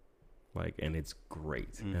sure. Like, and it's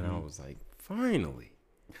great. And I was like, finally,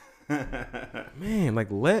 man, like,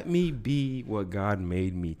 let me be what God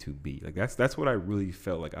made me to be. Like, that's what I really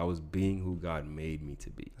felt like. I was being who God made me to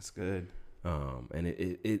be. That's good. And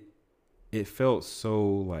it felt so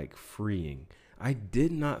like freeing. I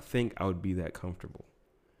did not think I would be that comfortable.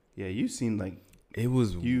 Yeah, you seemed like it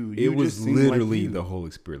was you. It was literally like the Holy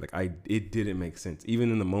Spirit. Like, it didn't make sense.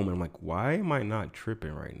 Even in the moment, I'm like, why am I not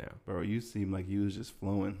tripping right now, bro? You seemed like you was just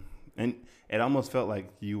flowing, and it almost felt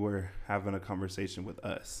like you were having a conversation with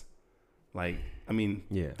us. Like, I mean,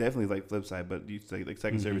 yeah, definitely like flip side, but you say like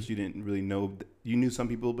second service, you didn't really know. You knew some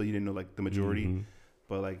people, but you didn't know like the majority.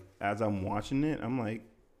 But like as I'm watching it, I'm like,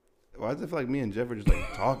 why does it feel like me and Jeff are just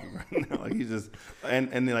like talking right now? Like, he's just and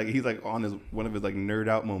then like he's like on one of his like nerd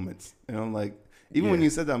out moments, and I'm like, even when you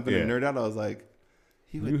said that I'm gonna nerd out, I was like,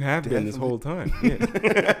 you have been this whole time.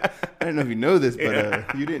 Yeah. I don't know if you know this,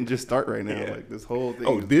 but you didn't just start right now. Yeah. Like, this whole thing.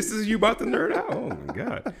 Oh, this is you about to nerd out? Oh my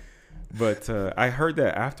God. But I heard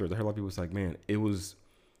that afterwards. I heard a lot of people was like, man, it was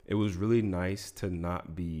really nice to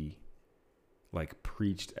not be like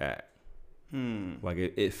preached at. Like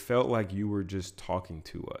it felt like you were just talking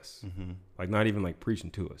to us, like not even like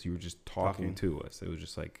preaching to us. You were just talking to us. It was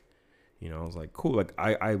just like, you know, I was like, cool. Like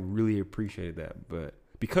I really appreciated that, but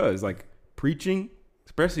because like preaching,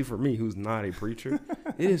 especially for me, who's not a preacher,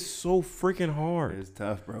 it is so freaking hard. It's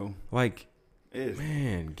tough, bro. Like,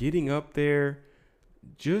 man, getting up there,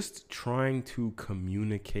 just trying to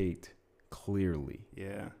communicate clearly,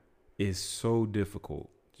 is so difficult.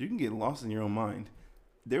 You can get lost in your own mind.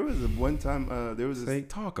 There was one time. There was this.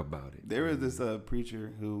 Talk about it. There was this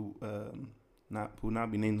preacher who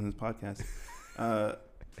not be named on this podcast,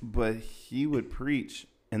 but he would preach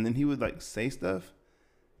and then he would like say stuff,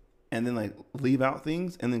 and then like leave out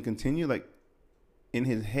things and then continue. Like in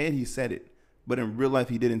his head he said it, but in real life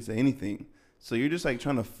he didn't say anything. So you're just like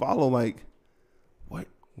trying to follow like,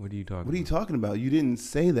 what are you talking? What are you talking about? You didn't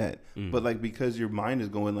say that, but like because your mind is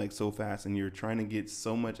going like so fast and you're trying to get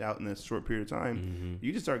so much out in a short period of time,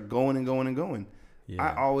 you just start going and going and going. Yeah.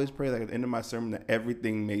 I always pray like at the end of my sermon that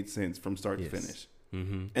everything made sense from start to finish.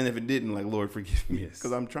 And if it didn't, like Lord forgive me,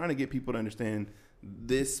 because I'm trying to get people to understand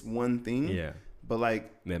this one thing. Yeah, but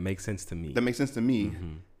like that makes sense to me.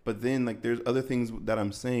 But then like there's other things that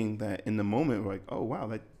I'm saying that in the moment we're like, oh wow,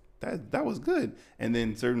 like. That was good. And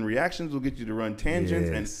then certain reactions will get you to run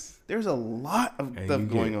tangents. And there's a lot of stuff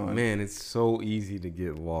going on. Man, it's so easy to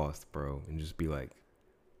get lost, bro. And just be like,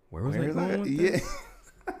 where was I going with this?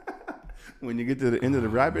 When you get to the end of the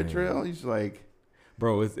rabbit trail, you're just like.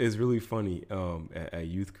 Bro, it's really funny. At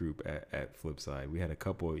youth group at Flipside, we had a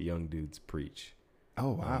couple of young dudes preach.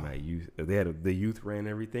 Oh, wow. At youth, the youth ran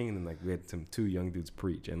everything. And then like we had two young dudes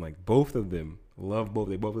preach. And like both of them love both.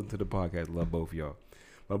 They both listen to the podcast, love both y'all.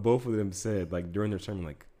 But both of them said, like, during their sermon,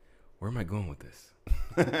 like, where am I going with this?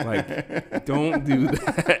 Like, don't do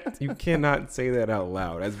that. You cannot say that out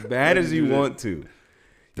loud. As bad as you want to.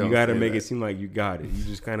 You got to make it seem like you got it. You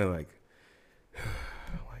just kind of like,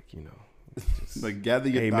 you know. Just, like, gather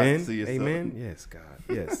your thoughts to yourself. Amen? Yes, God.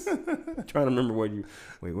 Yes. Trying to remember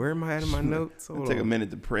where am I at in my notes? Take a minute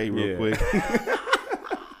to pray real quick.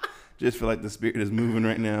 Just feel like the Spirit is moving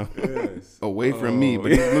right now. Yes. Away from me,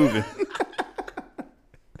 but he's moving.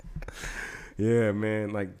 Yeah,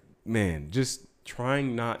 man, just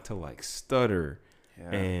trying not to like stutter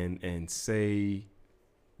and say,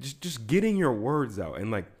 just getting your words out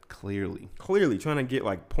and like clearly trying to get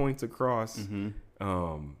like points across.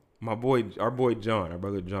 Our boy John, our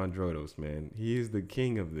brother John Drodos, man, he is the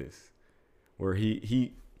king of this. Where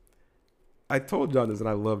I told John this and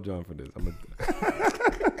I love John for this.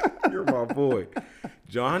 You're my boy.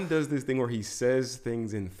 John does this thing where he says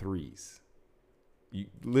things in threes. You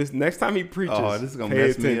listen, next time he preaches, this is gonna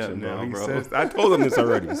mess me up now, bro. I told him this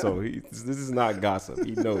already, so this is not gossip.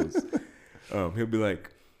 He knows. He'll be like,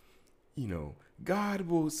 you know, God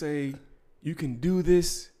will say, you can do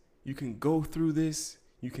this, you can go through this,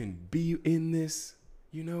 you can be in this.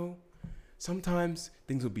 You know, sometimes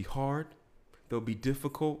things will be hard, they'll be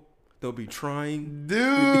difficult, they'll be trying.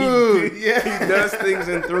 Dude, he does things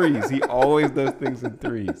in threes. He always does things in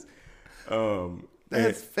threes.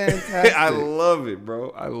 That's fantastic. I love it,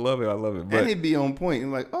 bro. I love it. But, and it'd be on point.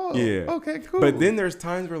 And like, oh, okay, cool. But then there's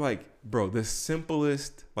times where like, bro, the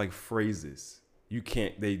simplest like phrases, you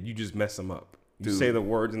just mess them up. You say the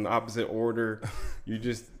words in the opposite order. You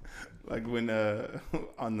just like when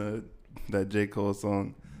on that J. Cole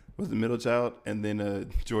song was the Middle Child, and then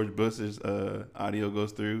George Bush's audio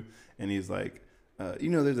goes through, and he's like,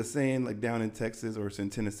 there's a saying like down in Texas or it's in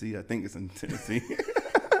Tennessee. I think it's in Tennessee.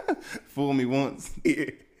 Fool me once.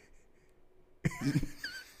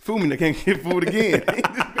 Fool me, they can't get fooled again. Like,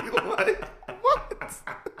 what?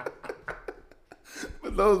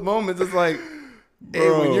 But those moments, it's like,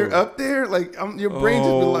 hey, when you're up there, like your brain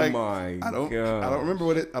just be like, I don't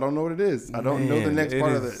remember I don't know what it is. I don't know the next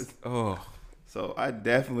part of this. Oh, so I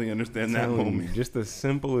definitely understand that moment. Just the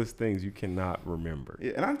simplest things you cannot remember.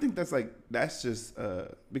 Yeah, and I think that's just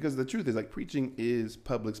because the truth is like preaching is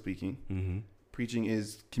public speaking. Mm-hmm. Preaching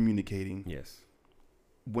is communicating. Yes.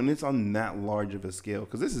 When it's on that large of a scale,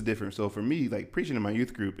 because this is different. So for me, like preaching in my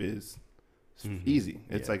youth group is easy.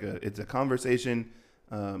 It's like it's a conversation.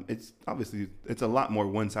 It's obviously it's a lot more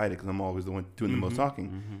one sided because I'm always the one doing the most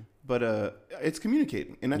talking. But it's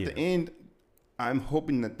communicating, and at the end, I'm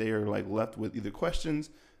hoping that they are like left with either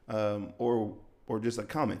questions or just like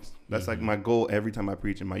comments. That's like my goal every time I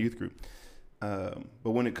preach in my youth group.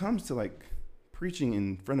 But when it comes to like preaching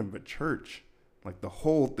in front of a church, like the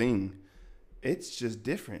whole thing, it's just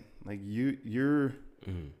different. Like you're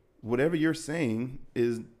whatever you're saying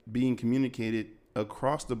is being communicated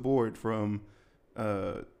across the board from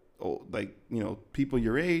people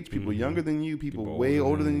your age, people younger than you, people way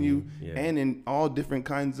older than you, and in all different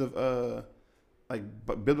kinds of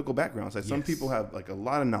like biblical backgrounds. Like some people have like a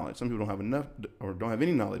lot of knowledge. Some people don't have enough or don't have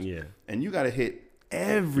any knowledge. Yeah. And you got to hit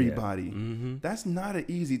everybody. Yeah. Mm-hmm. That's not an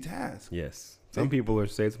easy task. Yes. Some people are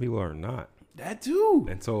saved, some people are not. That too.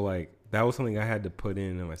 And so like that was something I had to put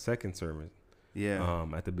in my second sermon. Yeah.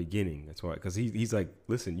 At the beginning. That's why, because he's like,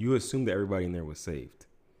 listen, you assumed that everybody in there was saved.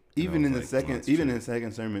 Even in the second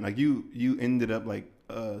sermon, like you ended up like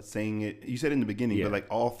saying it. You said it in the beginning, but like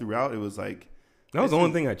all throughout, it was like that was the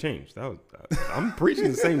only thing I changed. I'm preaching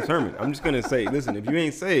the same sermon. I'm just gonna say, listen, if you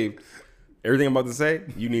ain't saved, everything I'm about to say,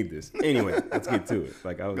 you need this. Anyway, let's get to it.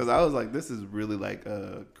 Like I was like, this is really like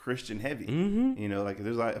Christian heavy. You know, like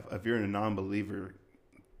there's like if you're a non-believer.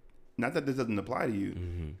 Not that this doesn't apply to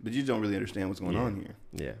you, but you don't really understand what's going on here.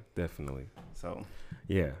 Yeah, definitely. So,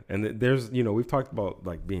 yeah, and there's we've talked about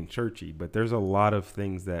like being churchy, but there's a lot of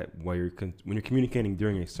things that when you're communicating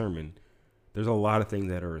during a sermon, there's a lot of things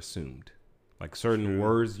that are assumed, like certain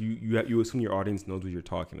words you assume your audience knows what you're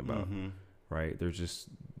talking about, right? There's just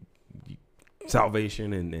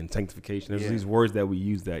salvation and sanctification. There's these words that we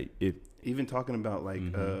use that even talking about like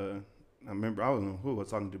I remember I don't know who I was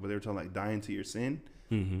talking to, but they were talking like dying to your sin.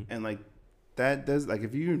 And like that does like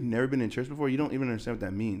if you've never been in church before, you don't even understand what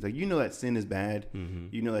that means. Like that sin is bad,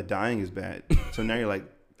 you know that dying is bad. So now you're like,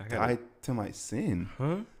 die to my sin?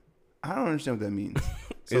 Huh? I don't understand what that means.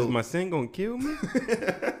 So, is my sin gonna kill me?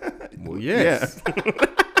 Well, yes. Yeah.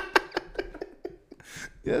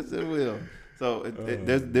 Yes, it will. So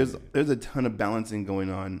there's a ton of balancing going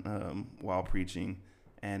on while preaching,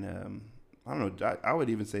 and I don't know. I would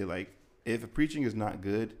even say like if preaching is not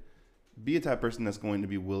good, be a type of person that's going to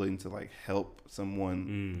be willing to like help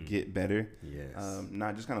someone get better. Yes.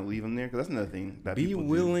 Not just kind of leave them there, because that's another thing that be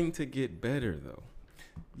willing to get better though.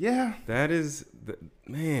 Yeah. That is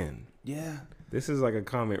man. Yeah. This is like a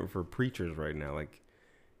comment for preachers right now. Like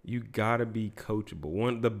you gotta be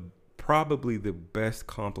coachable. Probably the best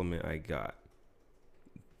compliment I got,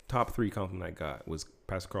 top 3 compliment I got was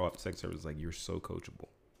Pastor Carl after second service. Like, you're so coachable.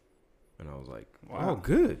 And I was like, wow,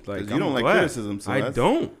 good. Like, you don't like criticism, so I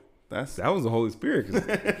don't. That was the Holy Spirit.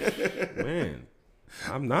 Man,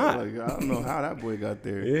 I'm not. Like, I don't know how that boy got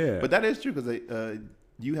there. Yeah. But that is true, because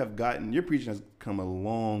your preaching has come a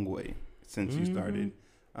long way since you started.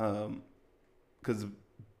 Because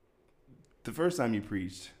the first time you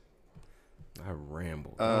preached, I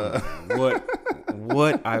rambled.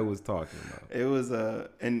 What I was talking about. It was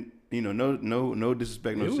and no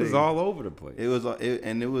disrespect, no shade. It was all over the place. It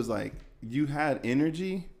was like you had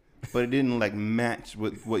energy, but it didn't like match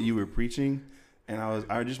with what you were preaching. And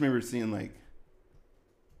I just remember seeing like,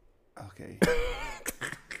 okay,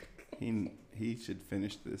 he should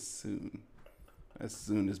finish this as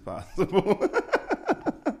soon as possible.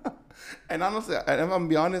 And honestly, if I'm gonna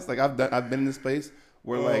be honest, like I've been in this place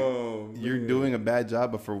where like you're doing a bad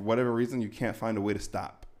job, but for whatever reason you can't find a way to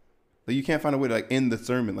stop. Like you can't find a way to like end the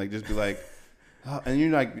sermon, like just be like, and you're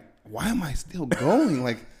like, why am I still going?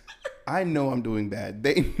 Like I know I'm doing bad.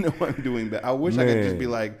 They know I'm doing bad. I wish I could just be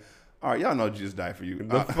like, all right, y'all know Jesus died for you.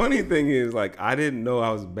 The funny thing is, like, I didn't know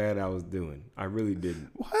how bad I was doing. I really didn't.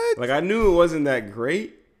 What? Like I knew it wasn't that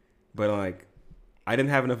great, but like I didn't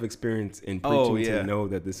have enough experience in preaching to know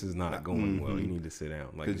that this is not going well. You need to sit down.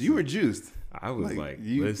 Like, because you were juiced. I was like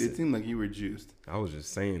it seemed like you were juiced. I was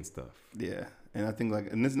just saying stuff. Yeah. And I think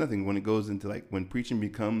and there's nothing when it goes into like when preaching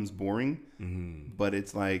becomes boring, but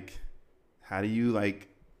it's like, how do you like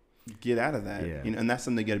get out of that? Yeah. And that's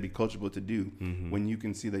something you got to be coachable to do. When you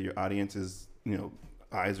can see that your audience's,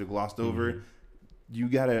 eyes are glossed over, you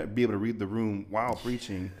got to be able to read the room while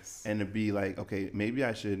preaching and to be like, okay, maybe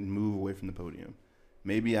I should move away from the podium.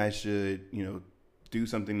 Maybe I should, do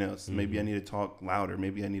something else. Maybe I need to talk louder.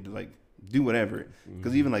 Maybe I need to like do whatever.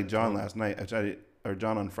 Because even like John last night,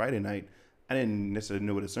 John on Friday night, I didn't necessarily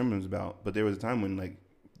know what his sermon was about, but there was a time when like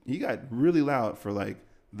he got really loud for like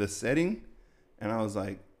the setting, and I was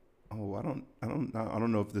like, oh, I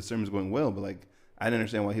don't know if the sermon's going well, but like I didn't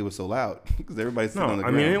understand why he was so loud, because everybody's sitting on the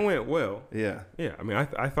ground. I mean, it went well. Yeah. I mean,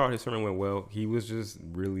 I thought his sermon went well. He was just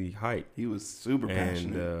really hyped. He was super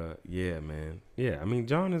passionate. And yeah, man. Yeah, I mean,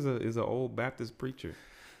 John is an old Baptist preacher.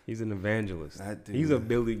 He's an evangelist. He's a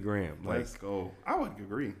Billy Graham. Let's go. I would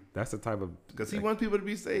agree. That's the type of, because he wants people to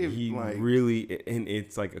be saved. He like, really, and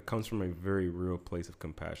it's like it comes from a very real place of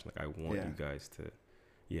compassion. Like I want you guys to,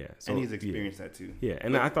 So, and he's experienced that too. Yeah,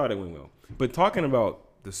 and I thought it went well. But talking about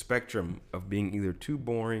the spectrum of being either too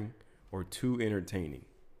boring or too entertaining,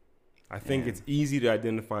 I think it's easy to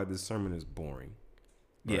identify this sermon as boring.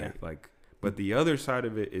 Right? Yeah. Like, but the other side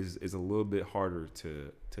of it is a little bit harder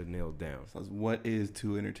to nail down. So what is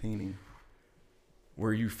too entertaining?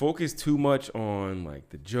 Where you focus too much on like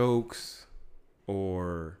the jokes,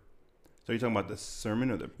 or So you're talking about the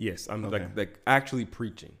sermon or the? Yes, I'm like actually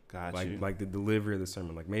preaching. Got you. Like the delivery of the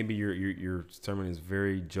sermon. Like maybe your sermon is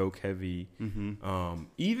very joke heavy. Mm-hmm.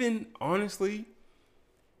 Even honestly,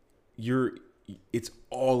 it's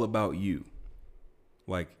all about you.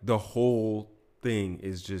 Like the whole thing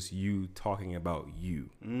is just you talking about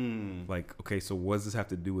you. Like, okay, so what does this have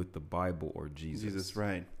to do with the Bible or Jesus? Jesus,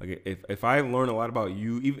 right. Like if I learn a lot about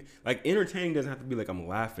you, even like entertaining doesn't have to be like I'm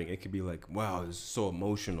laughing. It could be like, wow, this is so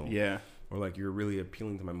emotional. Yeah. Or like you're really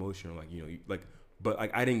appealing to my emotion, or like, you know, like, but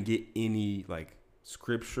like I didn't get any like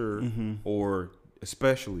scripture or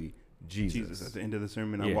especially Jesus. At the end of the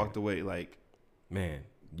sermon, I walked away like, man,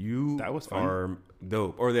 that was fun. are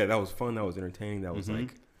dope. Or that was fun. That was entertaining. That was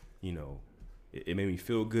like, you know, it made me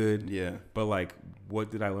feel good. Yeah. But like,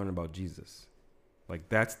 what did I learn about Jesus? Like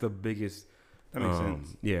that's the biggest. That makes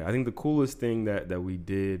sense. Yeah, I think the coolest thing that we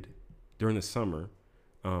did during the summer.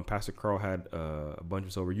 Pastor Carl had a bunch of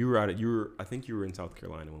us over. I think you were in South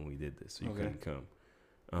Carolina when we did this, so you couldn't come.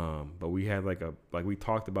 But we had we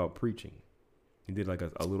talked about preaching. We did like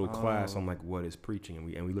a little class on like what is preaching,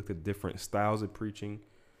 and we looked at different styles of preaching.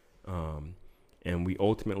 And we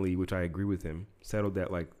ultimately, which I agree with him, settled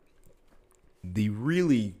that like the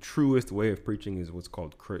really truest way of preaching is what's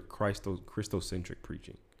called Christocentric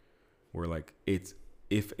preaching, where like it's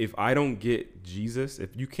if I don't get Jesus,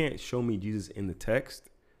 if you can't show me Jesus in the text,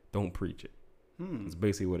 don't preach it. It's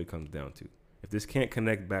basically what it comes down to. If this can't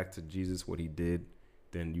connect back to Jesus, what he did,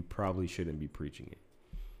 then you probably shouldn't be preaching it.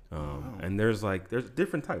 And there's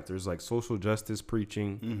different types. There's like social justice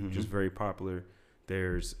preaching, which is very popular.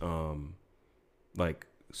 There's like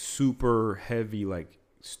super heavy like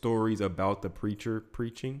stories about the preacher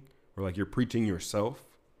preaching, or like you're preaching yourself.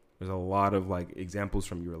 There's a lot of like examples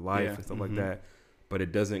from your life and stuff like that. But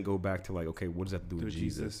it doesn't go back to like, okay, what does that have to do with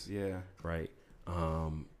Jesus? Yeah. Right.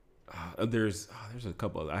 There's a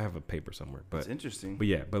couple. I have a paper somewhere, but it's interesting. But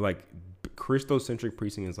yeah, but like Christocentric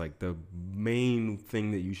preaching is like the main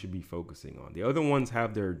thing that you should be focusing on. The other ones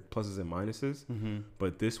have their pluses and minuses,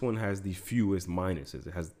 but this one has the fewest minuses.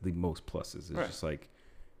 It has the most pluses. It's just like,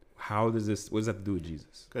 what does that have to do with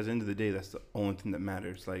Jesus? Because at the end of the day, that's the only thing that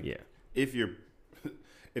matters. Like, if you're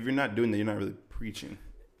not doing that, you're not really preaching.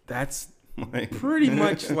 That's like pretty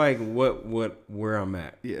much like where I'm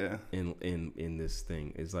at. Yeah. In this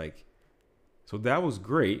thing is like, so that was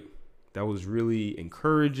great. That was really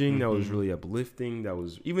encouraging. That was really uplifting. That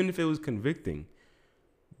was, even if it was convicting,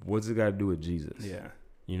 what's it got to do with Jesus? Yeah.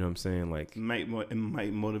 You know what I'm saying? Like, it might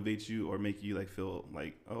motivate you or make you like feel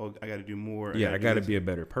like, oh, I got to do more. I got to be a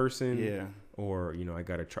better person. Yeah. Or, you know, I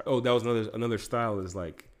got to try. Oh, that was another style is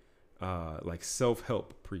like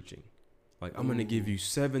self-help preaching. Like, I'm going to give you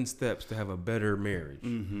 7 steps to have a better marriage,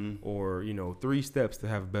 or, you know, 3 steps to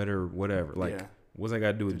have better whatever. Like, what's that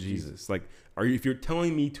got to do with Jesus? Like, if you're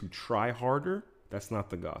telling me to try harder, that's not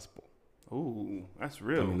the gospel. Oh, that's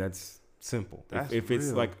real. I mean, that's simple. If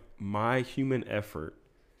it's like my human effort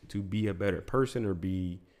to be a better person or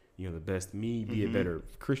be, you know, the best me, be a better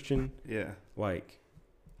Christian. Yeah. Like,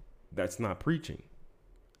 that's not preaching.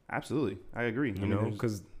 Absolutely. I agree. You know,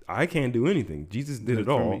 because I can't do anything. Jesus did it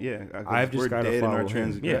all. I've just got to follow our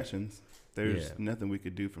transgressions. Yeah. There's nothing we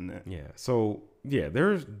could do from that. Yeah. So, yeah,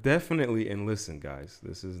 there's definitely, and listen, guys,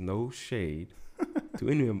 this is no shade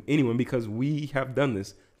to anyone because we have done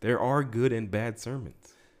this. There are good and bad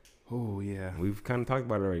sermons. Oh, yeah. We've kind of talked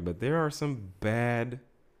about it already, but there are some bad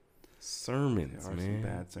sermons, there are man. some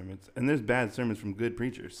bad sermons. And there's bad sermons from good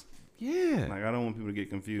preachers. Yeah. Like, I don't want people to get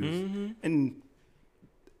confused. And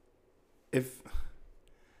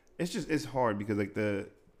it's hard because like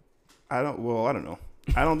I don't know.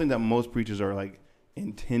 I don't think that most preachers are like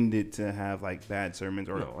intended to have like bad sermons,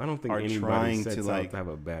 or no, I don't think anybody trying sets to out to have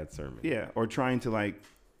a bad sermon. Yeah, or trying to like,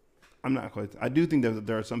 I'm not quite. I do think that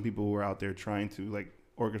there are some people who are out there trying to like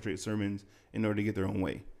orchestrate sermons in order to get their own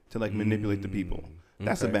way, to like manipulate the people.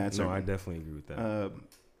 That's a bad sermon. No, I definitely agree with that.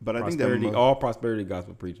 But I think that all prosperity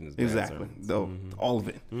gospel preaching is bad exactly sermons. All of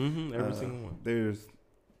it. Every single one.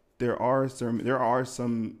 There are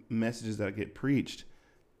some messages that get preached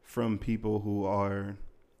from people who are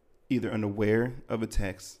either unaware of a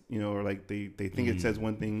text, you know, or like they think it says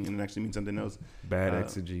one thing and it actually means something else. Bad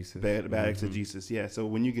exegesis. Bad exegesis. Yeah. So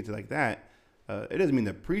when you get to like that, it doesn't mean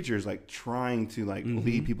the preacher is like trying to like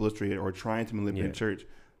lead people astray or trying to manipulate church.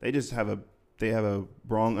 They just have a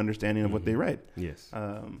wrong understanding of what they read. Yes.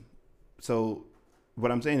 So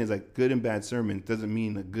what I'm saying is like good and bad sermon doesn't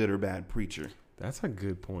mean a good or bad preacher. That's a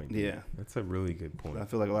good point. Dude. Yeah. That's a really good point. I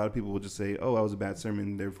feel like a lot of people will just say, oh, I was a bad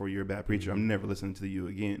sermon, therefore you're a bad preacher. I'm never listening to you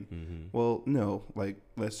again. Well, no, like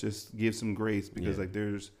let's just give some grace because like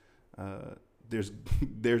there's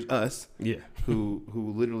there's us, yeah, who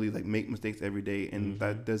literally like make mistakes every day, and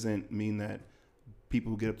that doesn't mean that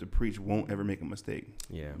people who get up to preach won't ever make a mistake.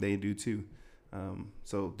 Yeah, they do too.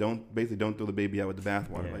 So don't throw the baby out with the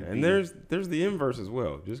bathwater. Yeah. Like, and there's the inverse as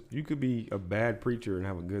well. Just you could be a bad preacher and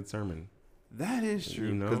have a good sermon. That is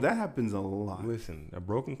true, because that happens a lot. Listen, a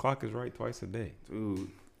broken clock is right twice a day, dude.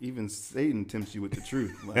 Even Satan tempts you with the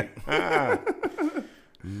truth. Like,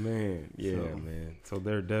 man, man. So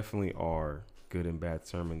there definitely are good and bad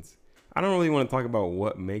sermons. I don't really want to talk about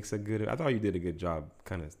what makes a good. I thought you did a good job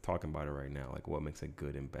kind of talking about it right now, like what makes a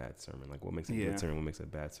good and bad sermon, like what makes a good sermon, what makes a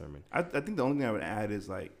bad sermon. I think the only thing I would add is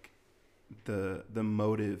like the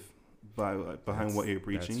motive behind what you're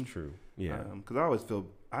preaching. That's true. Yeah, because I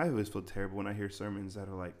always feel terrible when I hear sermons that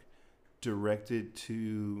are like directed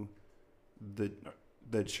to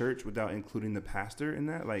the church without including the pastor in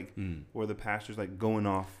that, like, or the pastor's like going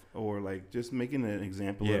off or like just making an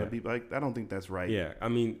example of people. Like, I don't think that's right. Yeah, I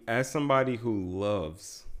mean, as somebody who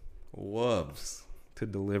loves to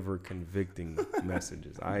deliver convicting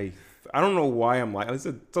messages, I don't know why I'm like, there's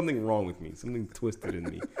something wrong with me, something twisted in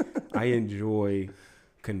me. I enjoy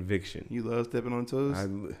conviction. You love stepping on toes?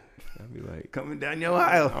 I'd be like, coming down your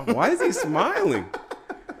aisle. Why is he smiling?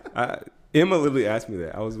 Emma literally asked me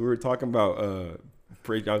that. We were talking about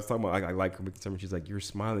I was talking about I like conviction sermon. She's like, you're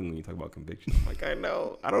smiling when you talk about conviction. I'm like, I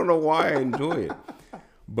know. I don't know why I enjoy it,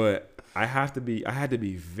 but I had to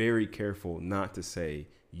be very careful not to say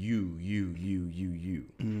you.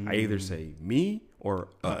 I either say me or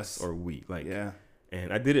us or we. Like, yeah.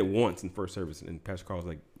 And I did it once in first service, and Pastor Carl was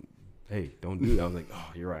like, hey, don't do that. I was like,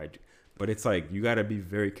 oh, you're right. But it's like, you got to be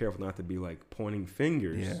very careful not to be like pointing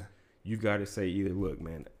fingers. Yeah. You got to say either, look,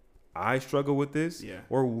 man, I struggle with this,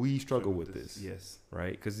 or we struggle with this. Yes.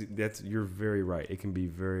 Right? Because you're very right. It can be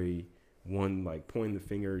very like pointing the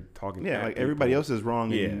finger, talking. Yeah, like people. Everybody else is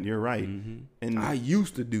wrong and you're right. Mm-hmm. And I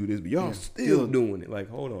used to do this, but y'all still doing it. Like,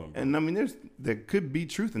 hold on, bro. And I mean, there could be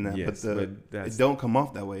truth in that, but it don't come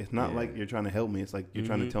off that way. It's not like you're trying to help me. It's like you're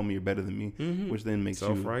trying to tell me you're better than me, which then makes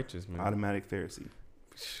self-righteous, you automatic Pharisee.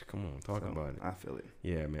 Come on, talk about it. I feel it.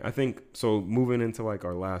 Yeah, man. I think so. Moving into like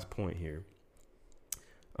our last point here.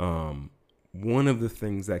 One of the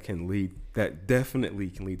things that definitely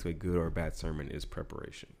can lead to a good or a bad sermon is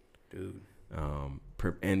preparation, dude.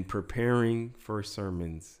 And preparing for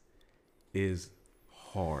sermons is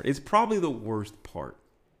hard. It's probably the worst part,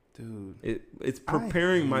 dude. It's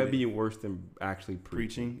preparing might be worse than actually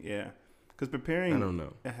preaching. Yeah, because preparing, I don't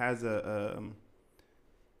know. It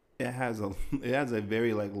has a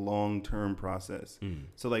very like long-term process.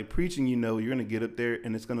 So like preaching, you're going to get up there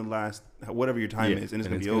and it's going to last whatever your time is, and it's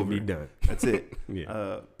going to be over. Be done. That's it.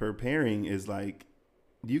 Preparing is like,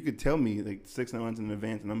 you could tell me like 6 months in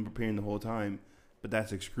advance and I'm preparing the whole time, but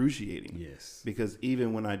that's excruciating. Yes. Because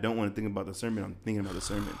even when I don't want to think about the sermon, I'm thinking about the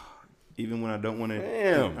sermon. Even when I don't want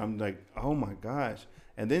to, I'm like, oh my gosh.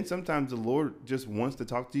 And then sometimes the Lord just wants to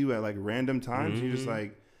talk to you at like random times. You're just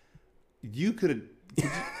like, you could have.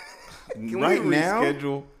 Right now,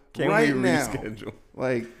 can we reschedule?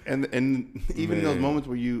 Like, and even in those moments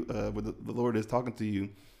where where the Lord is talking to you,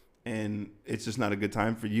 and it's just not a good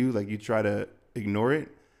time for you, like you try to ignore it,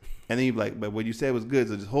 and then you be like, "But what you said was good,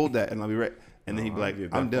 so just hold that, and I'll be right." And then he'd be like,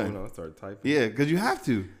 "I'm done." I'll start typing. Yeah, because you have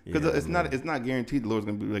to, because it's not guaranteed the Lord's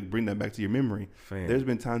gonna be like bring that back to your memory. There's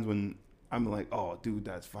been times when I'm like, "Oh, dude,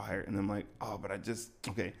 that's fire," and I'm like, "Oh, but I'm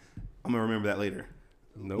gonna remember that later."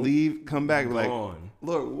 Nope. Leave, come back, be like, Lord,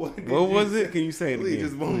 what was it? Can you say it again?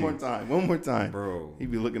 Just one more time, bro.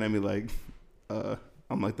 He'd be looking at me like,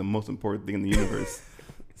 I'm like the most important thing in the universe.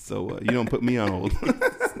 So you don't put me on hold.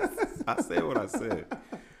 I said what I said,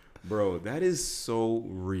 bro. That is so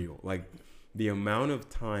real. Like the amount of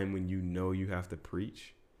time when you have to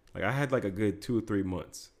preach. Like I had like a good 2 or 3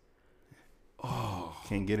 months. Oh,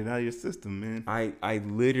 can't get it out of your system, man. I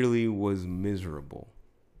literally was miserable.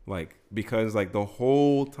 Like, because like the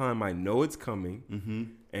whole time I know it's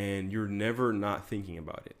coming and you're never not thinking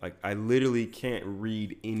about it. Like I literally can't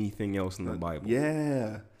read anything else in the Bible.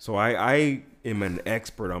 Yeah. So I am an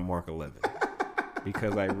expert on Mark 11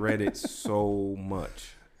 because I read it so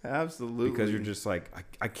much. Absolutely. Because you're just like,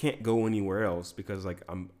 I can't go anywhere else because like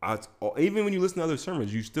even when you listen to other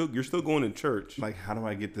sermons, you're still going to church. Like, how do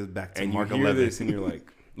I get this back to and Mark 11? And you hear this and you're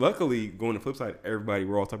like, luckily, going to the flip side,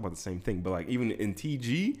 we're all talking about the same thing. But like even in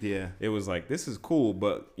TG, it was like, this is cool,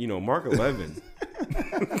 but Mark 11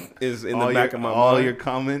 is in the back of my mind. All your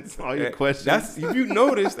comments, all your questions. That's if you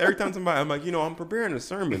noticed every time I'm like, I'm preparing a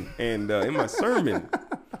sermon, and in my sermon,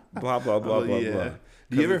 blah blah blah blah blah.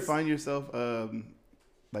 Do you ever find yourself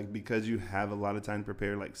like because you have a lot of time to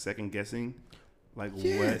prepare, like second guessing Like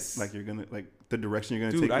what? Like you're gonna like the direction you're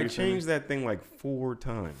gonna take. Dude, I changed that thing like 4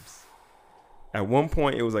 times. At one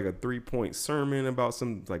point, it was like a 3-point sermon about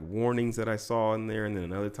some like warnings that I saw in there, and then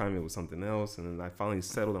another time it was something else, and then I finally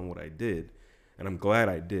settled on what I did, and I'm glad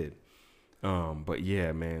I did. But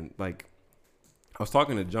yeah, man, like I was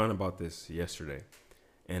talking to John about this yesterday,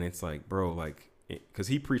 and it's like, bro, like, because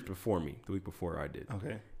he preached before me the week before I did.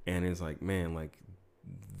 Okay. And it's like, man, like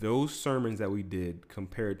those sermons that we did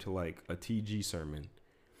compared to like a TG sermon,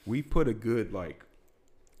 we put a good like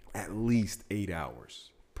at least 8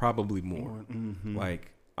 hours, probably more. Mm-hmm.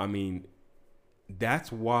 Like, I mean,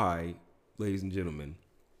 that's why, ladies and gentlemen,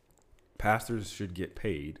 pastors should get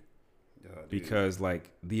paid. Because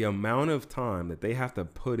like the amount of time that they have to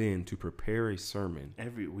put in to prepare a sermon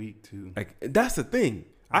every week too. Like that's the thing.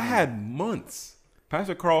 I had months.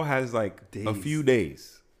 Pastor Carl has like a few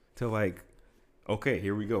days to like, okay,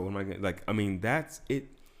 here we go. What am I gonna like? I mean, that's it.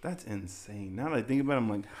 That's insane. Now that I think about it, I'm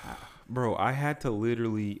like, bro, I had to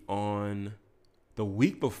literally on the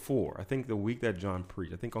week before. I think the week that John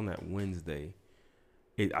preached. I think on that Wednesday,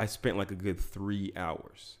 I spent like a good 3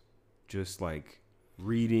 hours, just like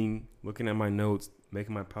reading, looking at my notes,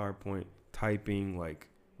 making my PowerPoint, typing, like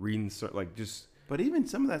reading, like just. But even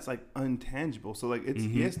some of that's like untangible. So like it's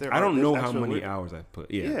yes, there. I don't know how many hours I put.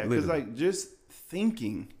 Yeah, because like just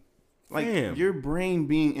thinking, like your brain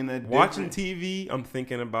being in a watching TV, I'm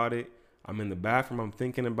thinking about it. I'm in the bathroom, I'm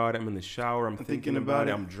thinking about it. I'm in the shower, I'm thinking about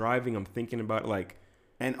it. I'm driving, I'm thinking about it. Like,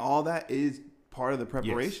 and all that is part of the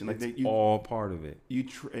preparation. Yes, like it's all part of it.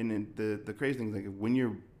 And then the crazy thing is like when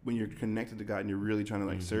you're connected to God and you're really trying to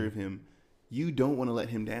like serve Him, you don't want to let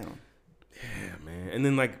Him down. Yeah, man. And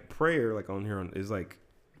then like prayer, like on here is like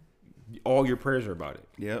all your prayers are about it.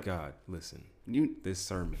 Yeah. God, listen. This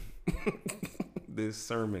sermon,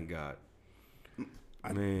 God.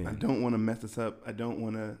 I don't want to mess this up. I don't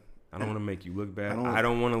want to make you look bad. I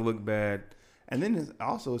don't want to look bad. And then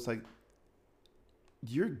it's like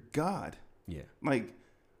you're God. Yeah. Like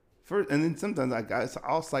first, and then sometimes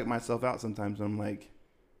I'll psych myself out. Sometimes I'm like,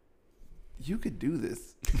 you could do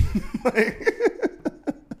this. Like,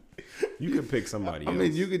 you could pick somebody else. I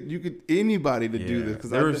mean, you could anybody to do this. Because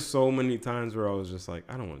there were so many times where I was just like,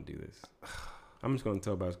 I don't want to do this. I'm just going to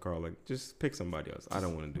tell Pastor Carl, like, just pick somebody else. I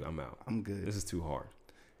don't want to do. I'm out. I'm good. This is too hard.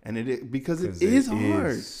 And because it is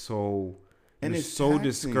hard. You're so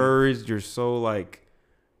discouraged. You're so like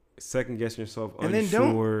second guessing yourself. And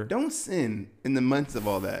unsure. then don't sin in the midst of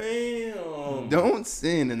all that. Damn. Don't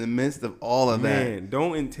sin in the midst of all of that.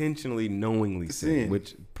 Don't intentionally, knowingly sin.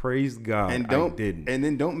 Which praise God, and I didn't. And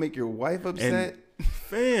then don't make your wife upset. And,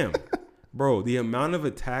 fam, bro, the amount of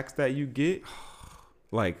attacks that you get,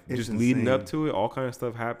 like it's just insane. Leading up to it, all kind of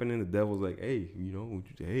stuff happening. The devil's like, hey,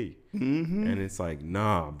 hey. Mm-hmm. And it's like,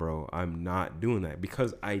 nah, bro, I'm not doing that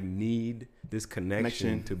because I need this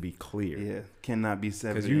connection to be clear. Yeah, cannot be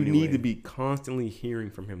severed. Because you need to be constantly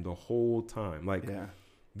hearing from him the whole time. Like,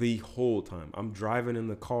 the whole time. I'm driving in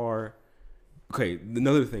the car. Okay,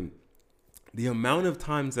 another thing. The amount of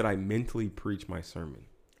times that I mentally preach my sermon.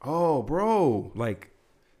 Oh, bro. Like,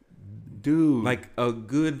 dude. Like a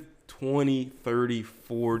good 20, 30,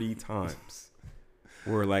 40 times.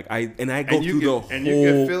 Where like I go through the whole thing. You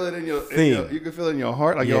can feel it in your thing. You can feel it in your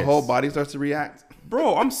heart. Like your whole body starts to react.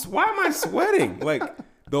 Bro, why am I sweating? Like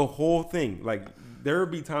the whole thing. Like there will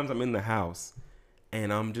be times I'm in the house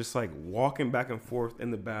and I'm just like walking back and forth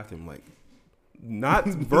in the bathroom, like not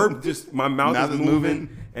just my mouth is moving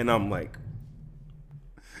and I'm like,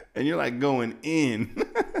 and you're like going in.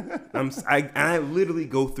 I literally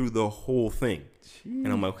go through the whole thing. Jeez. And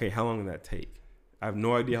I'm like, okay, how long did that take? I have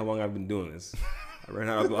no idea how long I've been doing this. I ran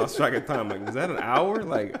out, I lost track of time. Like, was that an hour?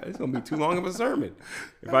 Like, it's gonna be too long of a sermon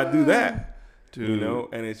if I do that. Dude. You know?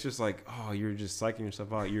 And it's just like, oh, you're just psyching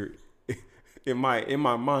yourself out. You're in my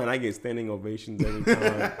mind, I get standing ovations every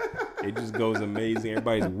time. It just goes amazing.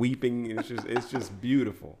 Everybody's weeping. It's just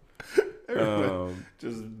beautiful.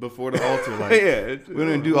 Just before the altar, like we don't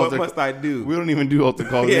even do altar. What must I do? We don't even do altar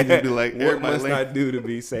calls. Yeah. We just do like what must I do to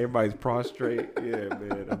be saved? Everybody's prostrate. Yeah,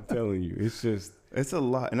 man. I'm telling you, it's a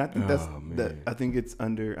lot, and I think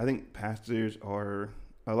I think pastors are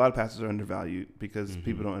a lot of pastors are undervalued because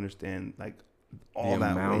people don't understand like all the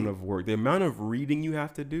amount of work, the amount of reading you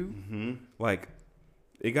have to do. Mm-hmm. Like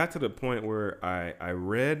it got to the point where I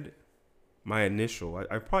read my initial.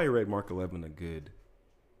 I probably read Mark 11 a good,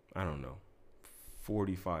 I don't know,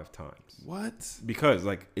 45 times. What? Because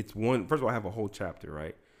like it's one. First of all, I have a whole chapter,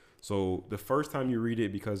 right? So the first time you read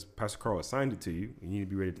it, because Pastor Carl assigned it to you, you need to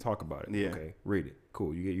be ready to talk about it. Yeah. Okay, read it.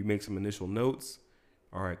 Cool. You make some initial notes.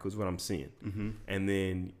 All right, because what I'm seeing. Mm-hmm. And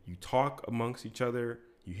then you talk amongst each other.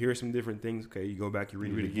 You hear some different things. Okay, you go back, you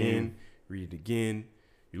read it again. read it again.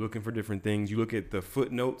 You're looking for different things. You look at the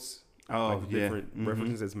footnotes. Like the different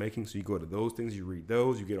references it's making. So you go to those things, you read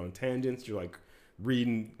those, you get on tangents. You're like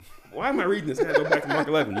reading. Why am I reading this? I gotta go back to Mark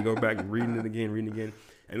 11. You go back and reading it again.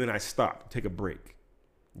 And then I stop, take a break.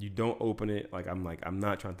 You don't open it. I'm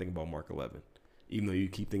not trying to think about Mark 11, even though you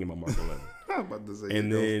keep thinking about Mark 11. I'm about to say,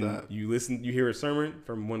 and then you listen, you hear a sermon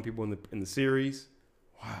from one people in the series.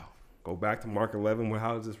 Wow. Go back to Mark 11. Well,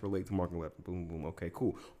 how does this relate to Mark 11? Boom, boom. Okay,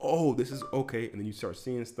 cool. Oh, this is okay. And then you start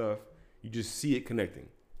seeing stuff. You just see it connecting.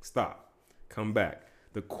 Stop. Come back.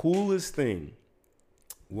 The coolest thing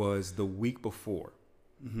was the week before.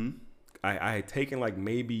 Mm-hmm. I had taken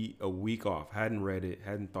maybe a week off. Hadn't read it.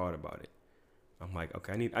 Hadn't thought about it. I'm like,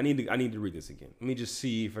 okay, I need to read this again. Let me just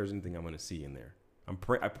see if there's anything I'm going to see in there.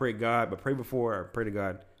 I pray God, but pray before I pray to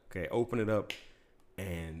God. Okay, open it up,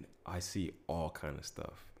 and I see all kind of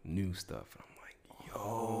stuff, new stuff. And I'm like,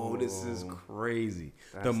 yo, this is crazy.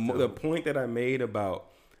 The point that I made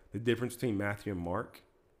about the difference between Matthew and Mark,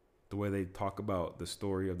 the way they talk about the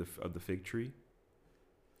story of the fig tree.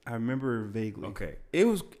 I remember vaguely. Okay, it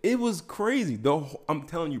was crazy. I'm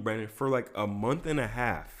telling you, Brandon, for a month and a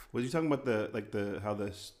half. Was you talking about how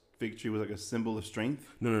the fig tree was a symbol of strength?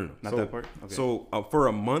 No. Not that part. Okay. So for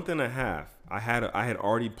a month and a half, I had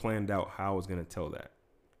already planned out how I was gonna tell that.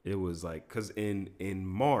 It was because in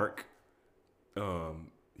Mark,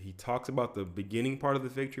 he talks about the beginning part of the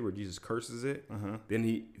fig tree where Jesus curses it. Uh-huh. Then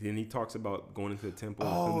he talks about going into the temple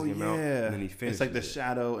and cleansing him out. And then he finishes. It's the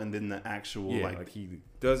shadow and then the actual he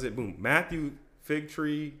does it. Boom. Matthew, fig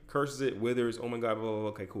tree, curses it, withers. Oh my God. Blah, blah, blah.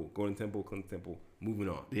 Okay, cool. Go to the temple, cleanse the temple. Moving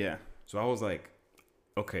on. Yeah. So I was like,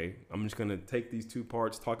 okay, I'm just gonna take these two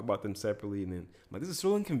parts, talk about them separately, and then I'm like, this is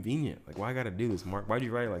so inconvenient. Why I gotta do this, Mark? Why'd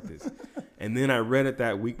you write it like this? And then I read it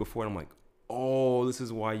that week before, and I'm like, oh, this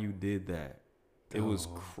is why you did that. It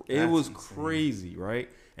was crazy,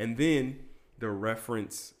 right? And then the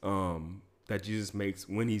reference that Jesus makes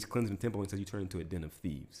when he's cleansing the temple and says you turn into a den of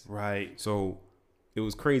thieves. Right. So it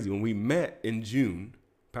was crazy. When we met in June,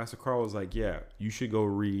 Pastor Carl was like, yeah, you should go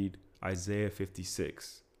read Isaiah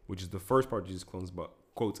 56, which is the first part Jesus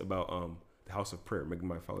quotes about the house of prayer, making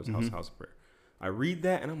my father's house of prayer. I read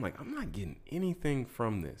that and I'm like, I'm not getting anything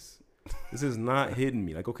from this. This is not hitting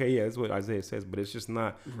me. Okay, yeah, that's what Isaiah says, but it's just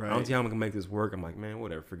not. Right. I don't see how I'm gonna make this work. I'm like, man,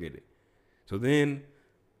 whatever, forget it. So then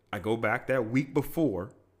I go back that week before.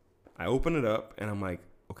 I open it up and I'm like,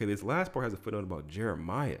 okay, this last part has a footnote about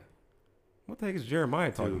Jeremiah. What the heck is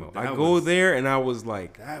Jeremiah talking about? I go there and I was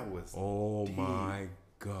like, oh deep. My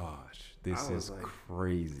gosh, this is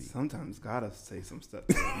crazy. Sometimes gotta say some stuff.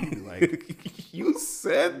 You be like, you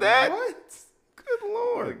said that? What? Good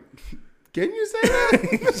Lord. Can you say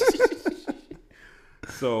that?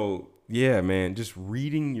 So, yeah, man, just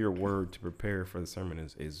reading your word to prepare for the sermon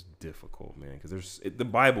is difficult, man, because the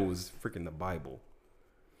Bible is freaking the Bible.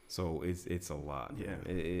 So it's a lot. Yeah.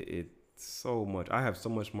 It's so much. I have so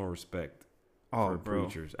much more respect for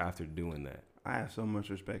preachers after doing that. I have so much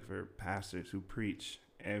respect for pastors who preach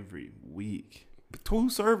every week. 2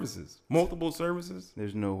 services, multiple services.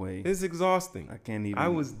 There's no way. It's exhausting. I can't even. I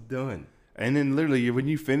was done. And then literally when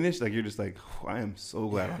you finish, you're just like, oh, I am so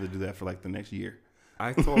glad I have to do that for the next year.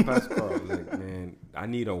 I told Pastor Carl, I was like, man, I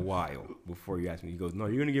need a while before you ask me. He goes, no,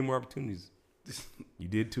 you're going to get more opportunities. You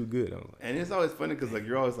did too good. I was like, and it's always funny because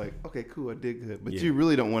you're always like, okay, cool, I did good. But you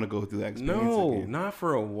really don't want to go through that experience again. Not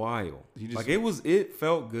for a while. It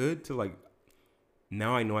felt good to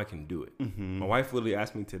now I know I can do it. Mm-hmm. My wife literally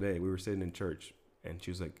asked me today, we were sitting in church, and she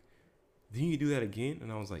was like, didn't you do that again?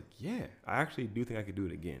 And I was like, yeah, I actually do think I could do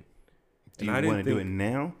it again. Do you want to do it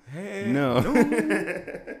now? Hey, no.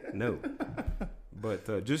 No.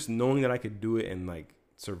 But just knowing that I could do it and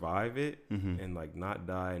survive it and not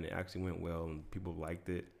die, and it actually went well and people liked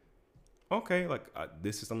it. Okay,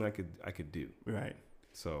 this is something I could do. Right.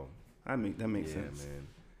 So that makes sense. Man.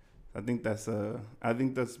 I think that's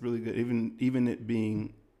really good. Even it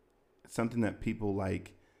being something that people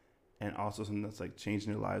like. And also something that's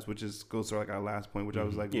changing their lives, which goes to our last point, which I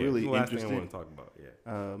was really the last interested. Thing I want to talk about,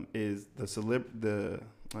 is the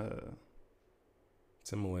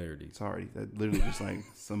similarities. Sorry, that literally just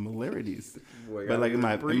similarities. Boy, but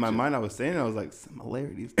in my mind, I was saying I was like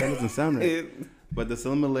similarities. That doesn't sound right. But the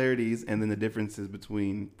similarities and then the differences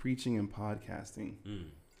between preaching and podcasting.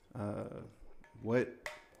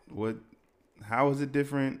 How is it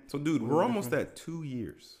different? So, dude, we're almost at 2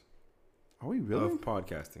 years. Are we really? Of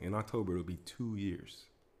podcasting. In October, it'll be 2 years.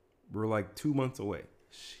 We're 2 months away.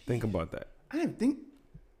 Jeez. Think about that. I didn't think.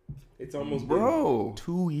 It's almost been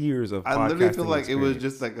 2 years of podcasting. I literally feel it was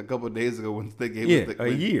just a couple of days ago when they gave us a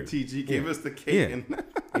year. TG gave us the cake. Yeah.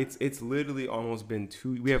 It's literally almost been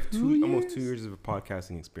almost 2 years of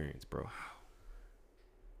podcasting experience, bro.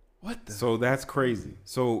 What the? So that's crazy.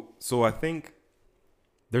 So I think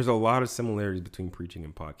there's a lot of similarities between preaching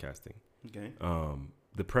and podcasting. Okay.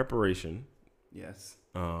 The preparation. Yes.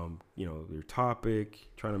 Your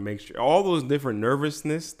topic, trying to make sure all those different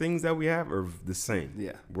nervousness things that we have are the same.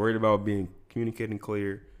 Yeah. Worried about communicating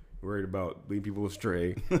clear, worried about leading people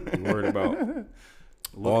astray, worried about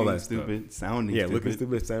all that stupid, stuff. sounding stupid. Looking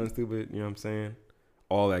stupid, sounding stupid, you know what I'm saying?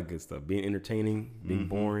 All that good stuff. Being entertaining, being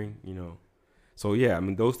boring, So yeah, I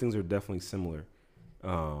mean those things are definitely similar.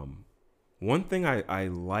 One thing I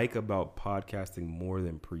like about podcasting more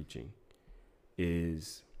than preaching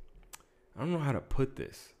is, I don't know how to put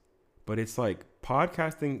this, but it's like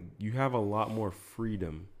podcasting, you have a lot more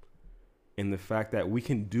freedom in the fact that we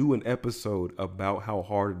can do an episode about how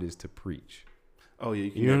hard it is to preach. Oh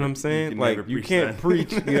yeah, you know what I'm saying? You can't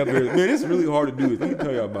preach. Man, it's really hard to do this. Let me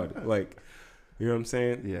tell you about it. Like, you know what I'm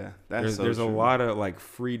saying? Yeah, there's a lot of like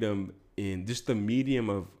freedom in just the medium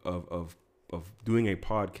of doing a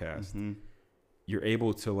podcast. Mm-hmm. You're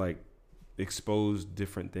able to like expose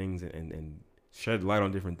different things and shed light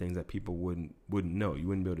on different things that people wouldn't know. You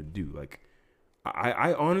wouldn't be able to do. Like,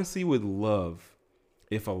 I honestly would love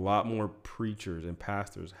if a lot more preachers and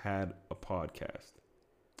pastors had a podcast.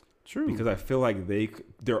 True. Because I feel like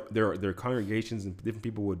their congregations and different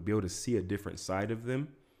people would be able to see a different side of them,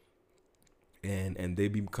 and they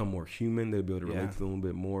become more human. They'd be able to relate to them a little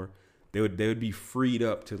bit more. They would be freed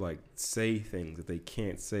up to like say things that they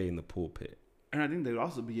can't say in the pulpit. And I think they'd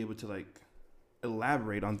also be able to like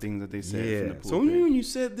elaborate on things that they said from the pulpit. So when you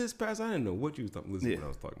said this, Pastor, I didn't know what you was listening when I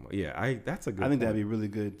was talking about. Yeah, that's a good. I think that'd be really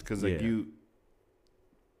good because like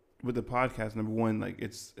with the podcast, number one, like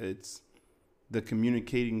it's the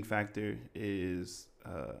communicating factor is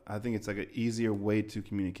I think it's like an easier way to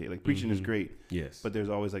communicate. Like preaching is great, yes, but there's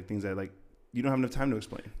always like things that like you don't have enough time to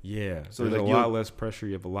explain. Yeah, so there's like a lot less pressure.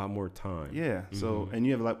 You have a lot more time. Yeah, so and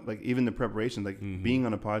you have a lot like even the preparation, like being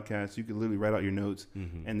on a podcast, you could literally write out your notes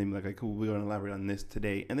and then be like, cool, we're gonna elaborate on this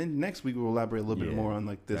today, and then next week we'll elaborate a little bit more on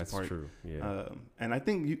like this part. That's true. Yeah, and I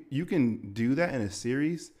think you can do that in a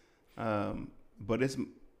series, but it's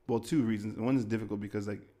two reasons. One is difficult because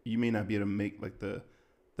like you may not be able to make like the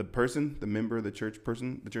person, the member, the church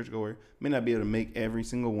person, the churchgoer may not be able to make every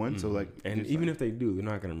single one. So like, and even if they do, they're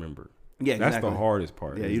not gonna remember. Yeah, that's the hardest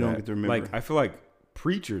part. Yeah, you don't get to remember. Like I feel like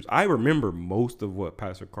preachers, I remember most of what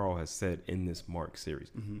Pastor Carl has said in this Mark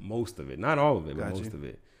series. Most of it, not all of it, but most of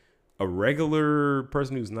it. A regular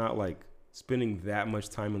person who's not like spending that much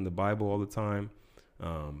time in the Bible all the time,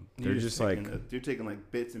 they're just like you're taking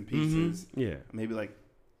like bits and pieces. Yeah, maybe like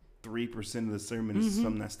 3% of the sermon is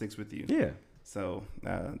something that sticks with you. Yeah. So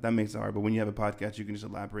that makes it hard. But when you have a podcast, you can just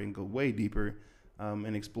elaborate and go way deeper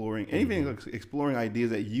and exploring exploring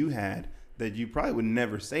ideas that you had that you probably would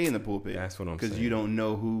never say in the pulpit. That's what I'm saying. Because you don't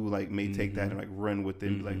know who like may take that and like run with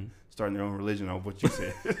it and like starting their own religion off what you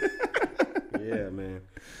said. Yeah, man.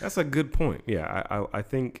 That's a good point. Yeah, I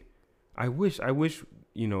think I wish,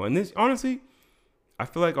 and this honestly, I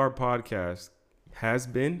feel like our podcast has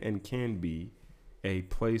been and can be a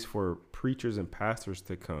place for preachers and pastors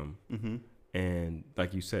to come and,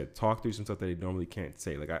 like you said, talk through some stuff that they normally can't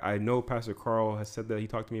say. Like I know Pastor Carl has said that he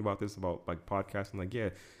talked to me about this, about like podcasting. Like, yeah,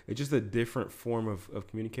 it's just a different form of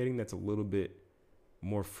communicating that's a little bit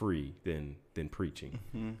more free than preaching.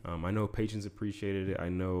 I know Patience appreciated it. I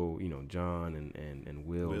know, John and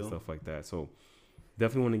Will and stuff like that. So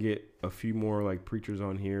definitely want to get a few more like preachers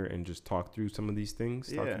on here and just talk through some of these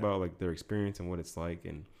things, talk about like their experience and what it's like,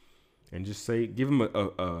 and just give them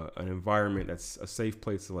an environment that's a safe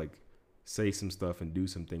place to like say some stuff and do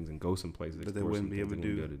some things and go some places that they wouldn't be able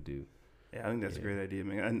to do. Yeah, I think that's a great idea,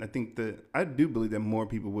 man. And I think I do believe that more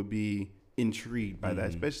people would be intrigued by that,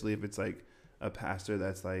 especially if it's like a pastor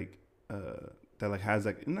that's like that like has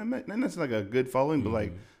like not necessarily like a good following, but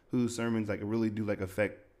like whose sermons like really do like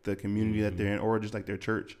affect the community that they're in, or just like their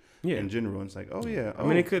church in general. And it's like, I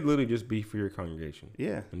mean, it could literally just be for your congregation.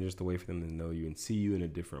 Yeah, and just a way for them to know you and see you in a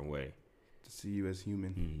different way. To see you as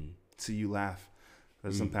human, see you laugh.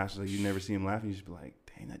 There's some pastors like you never see him laughing. You just be like,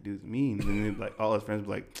 dang, that dude's mean. And then like all his friends be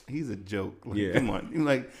like, he's a joke. Like, come on. You're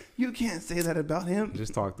like, you can't say that about him.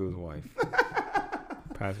 Just talk to his wife.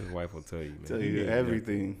 Pastor's wife will tell you, man. Tell you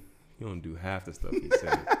everything. You don't do half the stuff he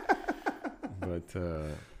said. But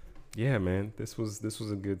yeah, man, this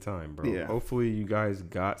was a good time, bro. Yeah. Hopefully you guys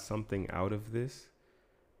got something out of this.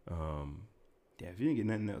 Yeah, if you didn't get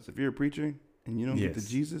nothing else, if you're a preacher and you don't get to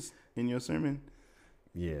Jesus in your sermon,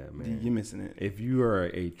 yeah, man, you're missing it. If you are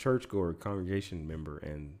a churchgoer, congregation member,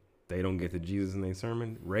 and they don't get to Jesus in their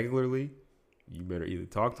sermon regularly, you better either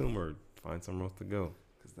talk to them or find somewhere else to go.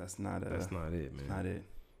 because that's not it, man. Not it.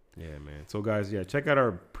 Yeah, man. So guys, check out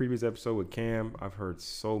our previous episode with Cam. I've heard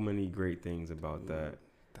so many great things about that.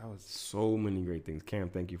 That was so many great things. Cam,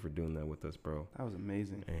 thank you for doing that with us, bro. That was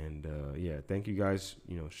amazing. And thank you guys.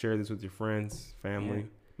 Share this with your friends, family. Yeah.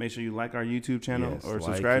 Make sure you like our YouTube channel or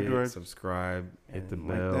subscribe to our. Subscribe, hit the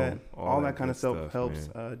bell. All that kind of stuff helps.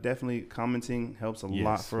 Definitely commenting helps a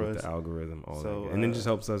lot for us. The algorithm, all that. And then just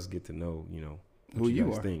helps us get to know, who you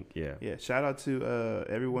guys think. Yeah. Yeah. Shout out to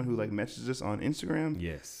everyone who messages us on Instagram.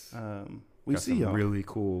 Yes. We see y'all. Really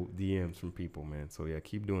cool DMs from people, man. So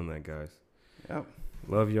keep doing that, guys. Yep.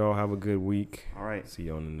 Love y'all. Have a good week. All right. See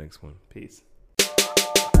you on the next one. Peace.